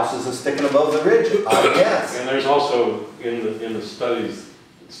the house isn't sticking above the ridge, I guess. and there's also, in the studies,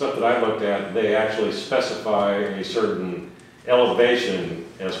 stuff that I looked at, they actually specify a certain elevation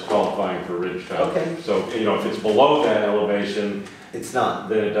as qualifying for ridgetop. Okay. So, you know, if it's below that elevation, It's not.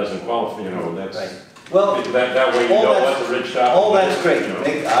 then it doesn't qualify, you know, that's, Right. Well, that way you all know that's- what the ridgetop. all that's is, great. you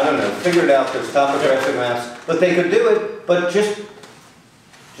know. I don't know, figure it out, there's topographic maps, but they could do it, but just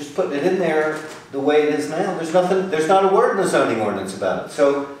putting it in there the way it is now, there's not a word in the zoning ordinance about it.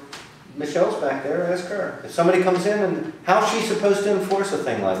 So Michelle's back there, ask her. If somebody comes in, and how's she supposed to enforce a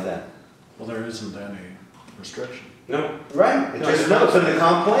thing like that? Well, there isn't any restriction. No, Right, it just notes in the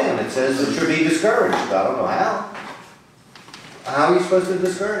comp plan, it says it should be discouraged, I don't know how. How are you supposed to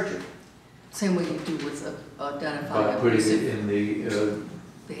discourage it? Same way you do with By identifying putting it abusive in the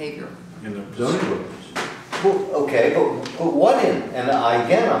behavior. In the zoning ordinance. Well, okay, but put what in? And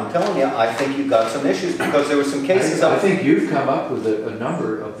I'm telling you, I think you've got some issues, because there were some cases. I think you've come up with a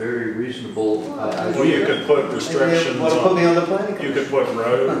number of very reasonable. Well, you could put restrictions Want to put me on, on the planning you commission? could put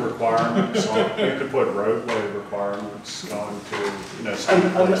road requirements on, you could put roadway requirements going to, you know,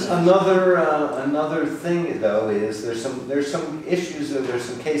 some places. Another thing though is there's some issues, there's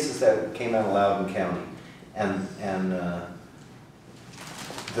some cases that came out of Loudoun County, and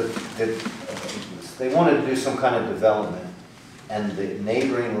they wanted to do some kind of development, and the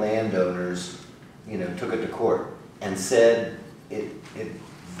neighboring landowners, you know, took it to court and said it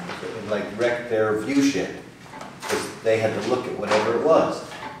like wrecked their view shed, because they had to look at whatever it was.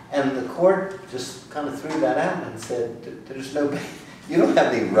 And the court just kind of threw that out and said, there's no, you don't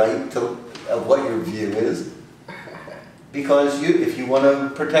have any right of what your view is, because if you want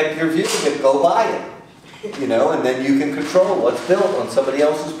to protect your view, then go buy it, you know, and then you can control what's built on somebody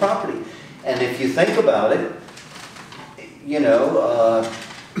else's property. And if you think about it, you know,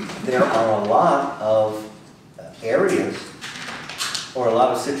 there are a lot of areas or a lot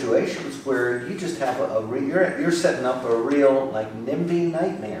of situations where you just have you're setting up a real like NIMBY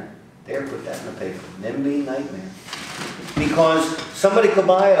nightmare. There, put that in the paper, NIMBY nightmare. Because somebody could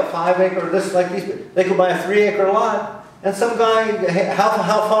buy a 5-acre, they could buy a 3-acre lot, and some guy, how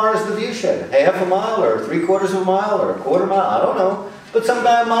far is the view shed? Half a mile or 3/4 of a mile or a 1/4 mile? I don't know. But some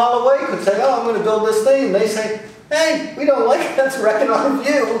guy a mile away could say, oh, I'm going to build this thing. And they say, hey, we don't like it, that's wrecking our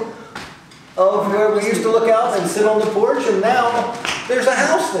view of where we used to look out and sit on the porch, and now there's a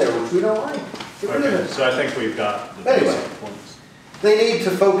house there, which we don't like. Get rid of Okay, it. so I think we've got the Anyway. basic points. They need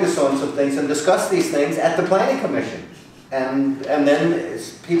to focus on some things and discuss these things at the planning commission. And then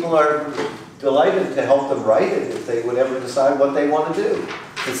people are delighted to help them write it if they would ever decide what they want to do,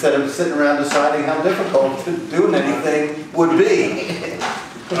 instead of sitting around deciding how difficult doing anything would be.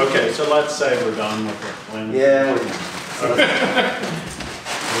 Okay, so let's say we're done with the plan. Yeah.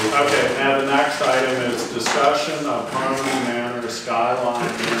 Okay, now the next item is discussion of Harmony Manor Skyline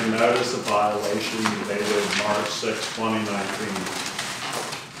hearing notice of violation dated March 6, 2019.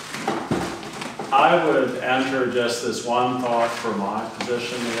 I would enter just this one thought for my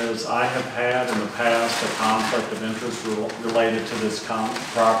position is I have had in the past a conflict of interest related to this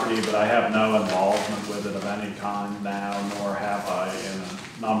property, but I have no involvement with it of any kind now, nor have I in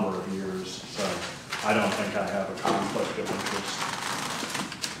a number of years. So I don't think I have a conflict of interest.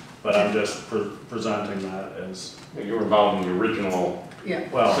 But I'm just presenting that as, You were involved in the original Yeah.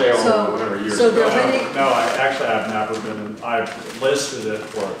 well, sale, So- whatever years so ago. there's any- no, I've never been, I've listed it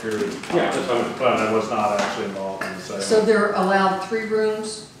for a period of time. Yeah, that's fine. But I was not actually involved in the sale. So they're allowed 3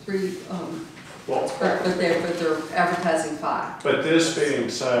 rooms, Well, but they're advertising 5. but this being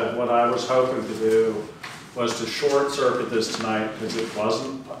said, what I was hoping to do was to short circuit this tonight because it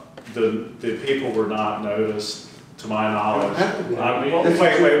wasn't, the people were not noticed to my knowledge. Have to be. Well,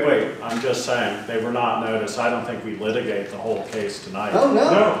 wait, I'm just saying, they were not noticed. I don't think we litigate the whole case tonight. Oh,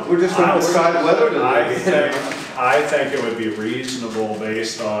 no, we're just going to decide whether to. I think it would be reasonable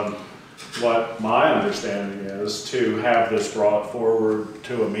based on what my understanding is to have this brought forward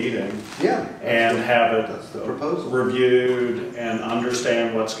to a meeting Yeah. and have That's the it proposal. reviewed and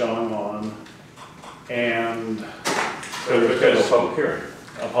understand what's going on and So we schedule a public hearing.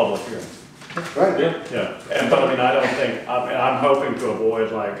 a public hearing. Right. Yeah. Yeah, and but I mean, I don't think, I'm hoping to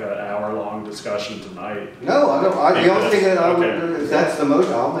avoid like an hour-long discussion tonight. No, I don't, the only thing that I would Okay. do is, that's the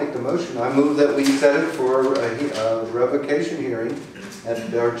motion, I'll make the motion. I move that we set it for a revocation hearing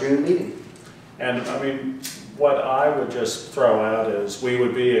at our June meeting. And I mean, what I would just throw out is, we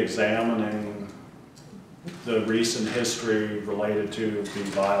would be examining the recent history related to the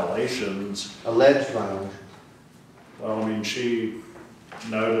violations. Alleged violation. Well, I mean, she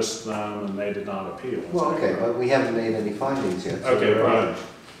noticed them and they did not appeal. Is Well, that okay, correct? but we haven't made any findings yet. so Okay, they're right. alleged.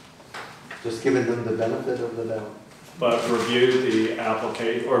 Just giving them the benefit of the doubt. But review the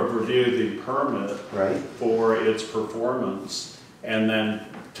application, or review the permit Right? for its performance, and then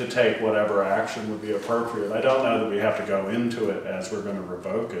to take whatever action would be appropriate. I don't know that we have to go into it as we're gonna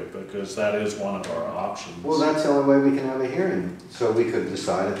revoke it, because that is one of our options. Well, that's the only way we can have a hearing. So we could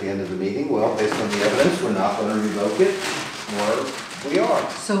decide at the end of the meeting, well, based on the evidence, we're not gonna revoke it, or we are.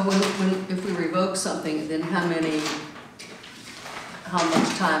 So if we revoke something, then how much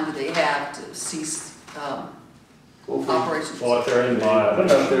time do they have to cease Well, if operations? Well, if they're in I don't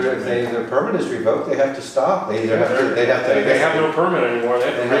know, if violation. their permit is revoked, they have to stop. They either have to, they have to. They have no permit anymore, they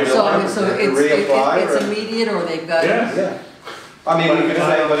have to They have reapply. no- So Have to reapply, it's or- immediate, or they've got? Yeah. Yeah. I mean, we could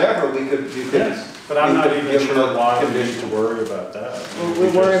say whatever, you could. Yes, but I'm not even Give them sure a why we need condition. to worry about that.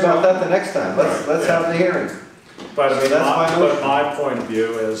 We'll worry about that the next time. Let's have the hearing. But I So mean, that's my motion. but my point of view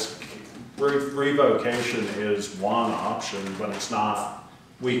is revocation is one option, but it's not.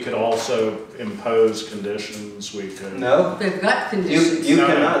 We could also impose conditions, we could. No? They've got You conditions. No,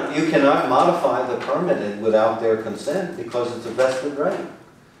 no. cannot modify the permit without their consent because it's a vested right.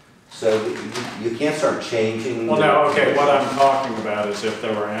 So you can't start changing. Well, no, okay, what I'm talking about is if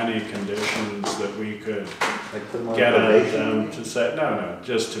there were any conditions that we could Like put them on get at probation. them to say, no,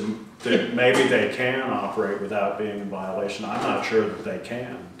 just to, that maybe they can operate without being in violation. I'm not sure that they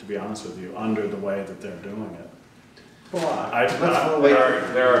can, to be honest with you, under the way that they're doing it. Let's wait.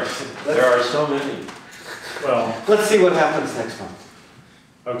 There are so many. Well, Let's see what happens next month.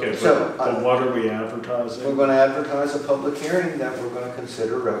 okay, So, but what are we We're advertising? going to advertise a public hearing that we're going to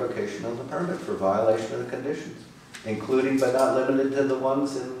consider revocation of the permit for violation of the conditions, including but not limited to the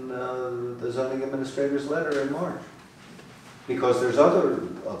ones in the zoning administrator's letter in March. Because there's other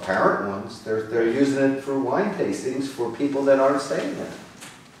apparent ones, they're using it for wine tastings for people that aren't staying there.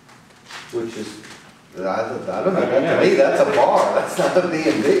 Which is, I don't know, to me, that's a bar, that's not a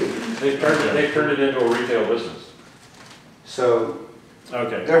B&B. They turned it into a retail business. So,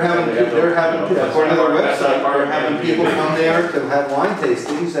 Okay. they're having, according to their That's not website, part they're of having the people B&B. come there to have wine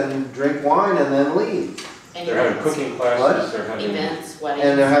tastings and drink wine and then leave. They're having cooking classes, they're having. Events, weddings.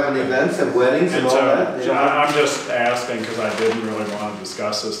 And they're having events and weddings and And all so, that. I'm just asking, because I didn't really want to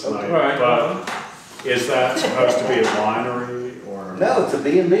discuss this tonight, Right. but is that supposed to be a winery or? No, it's a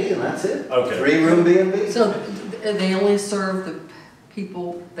B&B and that's it. Okay. 3-room B&B. So they only serve the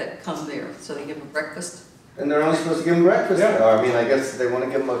people that come there, so they give them breakfast. And they're only supposed to give them breakfast. Yeah. I mean, I guess they want to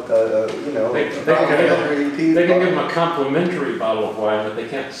give them you know. They can give them a complimentary bottle of wine, but they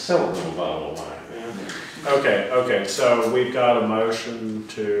can't sell them a bottle of wine. Okay, so we've got a motion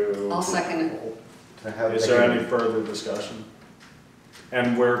to. I'll second it. Is there any further discussion?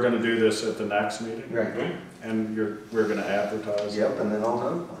 And we're gonna do this at the next meeting? Right. And we're gonna advertise? Yep, and then I'll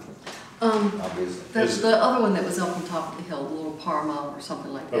notify them, obviously. The other one that was up on top of the hill, a little Parma or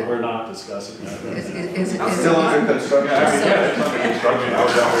something like that. But we're not discussing that. Is It's it- still under construction. It's under construction. I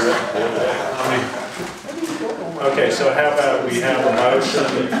was out there the other day. I mean, okay, so how about we have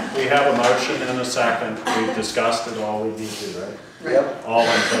a motion and a second, we've discussed it all we need to, right? Yep, All in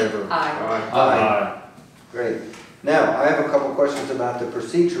favor? Aye. Aye. great. Now, I have a couple questions about the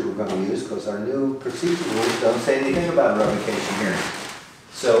procedure we're gonna use, because our new procedure rules don't say anything about revocation hearing.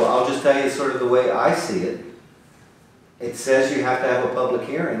 So I'll just tell you sort of the way I see it. It says you have to have a public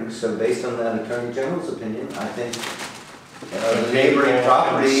hearing, so based on that Attorney General's opinion, I think the neighboring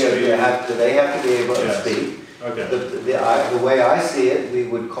property, they have to be able to Yes. speak. Okay, The way I see it, we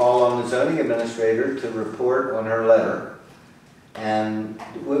would call on the zoning administrator to report on her letter. And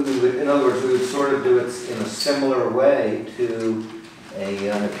we would, in other words, we would sort of do it in a similar way to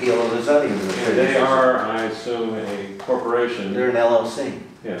an appeal of the zoning And administrator. they are, I assume, a corporation. They're an LLC.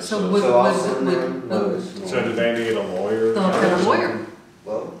 Yeah, So so would, So I'll send would, them notice. so do they need a lawyer? They'll get a lawyer.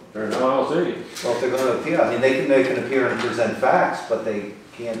 Well, they're an LLC. well, if they're gonna appeal, I mean, they can appear and present facts, but they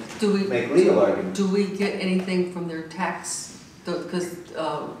can't Do we, make legal arguments. do we get anything from their tax? Because,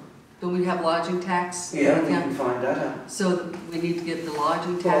 do we have lodging tax? Yeah, we can find that out. So we need to get the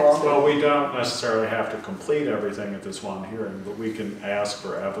lodging Well, tax? Well, we don't necessarily have to complete everything at this one hearing, but we can ask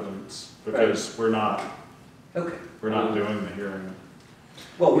for evidence, because we're not Okay. doing the hearing.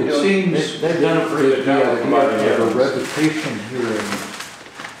 Well, we're It doing, seems They've that done it for the the town of idea of a Rappahannock. revocation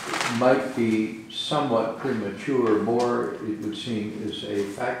hearing might be somewhat premature. More, it would seem, is a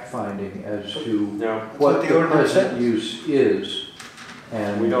fact-finding as to Now, what what the the ordinance present says. use is.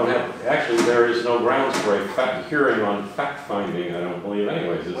 And we don't have, actually, there is no grounds for a hearing on fact-finding, I don't believe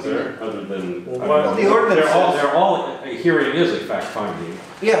anyways, is there? Other than. Well, I what- mean, the ordinance they're all, a hearing is a fact-finding.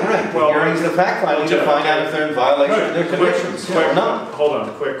 yeah, right, the Well, hearing's the fact finding to find out if they're in violation of their conditions or not. Hold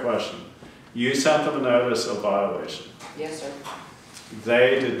on, quick question. You sent them a notice of violation. Yes, sir.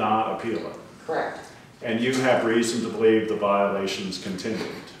 They did not appeal it, Correct. and you have reason to believe the violations continued.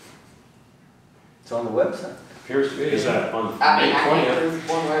 It's on the website. Appears to be. Is that- On I May mean, I can't 20th. prove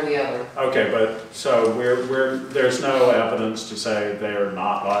one way or the other. Okay, but, so there's no evidence to say they are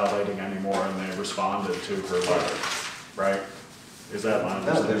not violating anymore and they responded to her letter, right? Is that my No,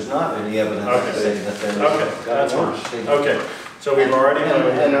 understanding? there's not any evidence Okay. to say that they're. Okay, that's fine. Okay, so we've already And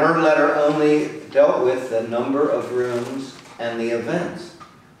voted. her letter only dealt with the number of rooms and the events.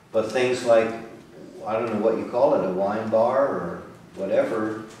 But things like, I don't know what you call it, a wine bar or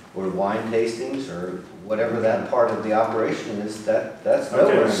whatever, or wine tastings or whatever that part of the operation is, that's nowhere.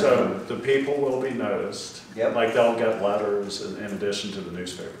 Okay, in so there. the people will be noticed. Yep. Like they'll get letters in addition to the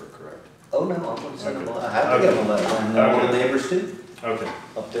newspaper, correct? Oh, no, I'm gonna send them, Okay. I have to give them a letter, and all the Okay. neighbors too, Okay,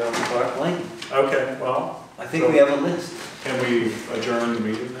 up there on Clark Lane. okay, well, I think we have a list. can we adjourn the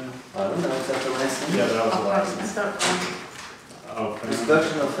meeting now? I don't know, is that the last thing? Yeah, that was the last I one. start, Okay.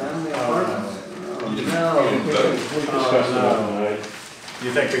 Discussion of family apartments. Oh, no. We discussed enough tonight.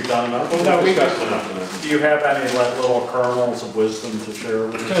 You think we've done enough? We No, we discussed enough tonight. Do you have any like little kernels of wisdom to share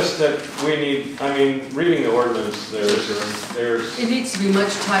with us? Just that we need, I mean, reading the ordinance, there's It needs to be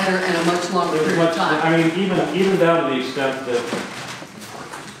much tighter and a much longer There's period much, of time. I mean, even down to the extent that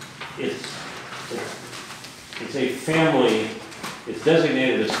it's a family, it's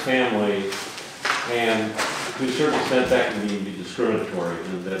designated as family, and to a certain extent that can be discriminatory,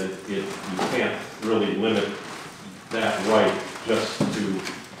 in that you can't really limit that right just to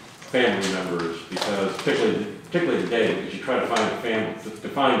family members, because particularly today, because you try to find a family,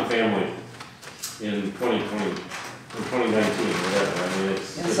 define family in 2020, in 2019, whatever, I mean, And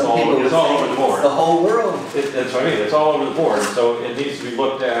it's some all people would over say the board. it's the whole world. That's what I mean, it's all over the board, so it needs to be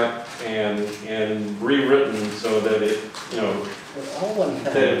looked at and rewritten so that it, All one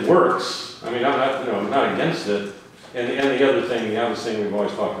that it works. I mean, I'm not against it. And the other thing we've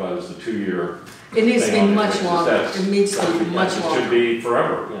always talked about is the 2-year. It needs to be thing on much it, longer. that's- It needs to be much It should longer. be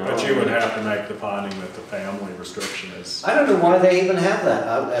forever, But you would have to make the finding that the family restriction is. I don't know why they even have that,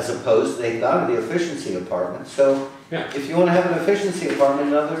 as opposed, they've got the efficiency apartment, so Yeah. if you wanna have an efficiency apartment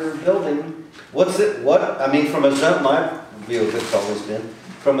in another building, I mean, from a zone, my view of it's always been,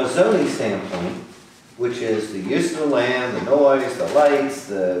 from a zoning standpoint, which is the use of the land, the noise, the lights,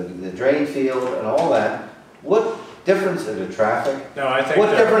 the drain field, and all that, What difference is it, traffic? No, I think What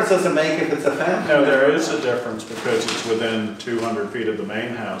there- difference does it make if it's a family? No, there is a difference because it's within 200 feet of the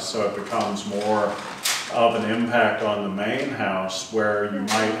main house, so it becomes more of an impact on the main house where you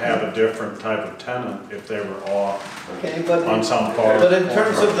might have a different type of tenant if they were off Okay, but, on some far. but in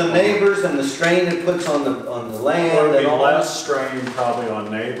terms of the neighbors and the strain it puts on the Well, land it'd and be all less strain probably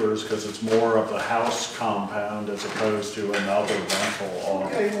on neighbors because it's more of the house compound as opposed to another rental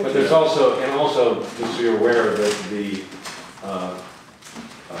off. But there's also, and also, just so you're aware that the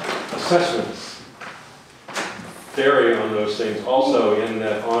assessments vary on those things also in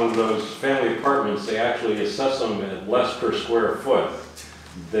that on those family apartments, they actually assess them at less per square foot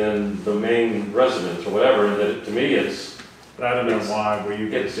than the main residence or whatever, and that to me it's, But I don't know why we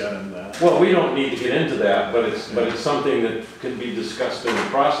would it's- get in that. well, we don't need to get into that, but it's something that could be discussed in the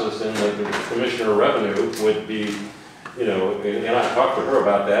process, and that the Commissioner of Revenue would be, you know, and I talked to her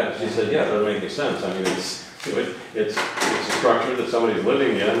about that, and she said, yeah, that doesn't make any sense. I mean, it's a structure that somebody's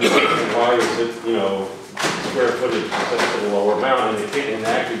living in, and why is it, you know, square footage assessed at a lower amount, and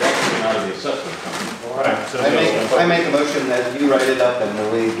actually that came out of the assessment company. All right, so I make a motion that you write it up and then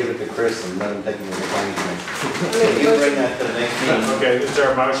we give it to Chris and let him take it to the planning commission. You bring that to the next meeting. Okay, is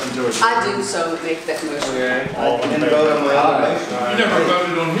there a motion to adjourn? I do so make that motion. Okay. All I in didn't favor? vote on my other motion. You never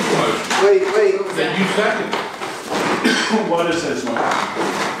voted on his motion, Wait, that you seconded. What is his motion?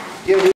 yeah,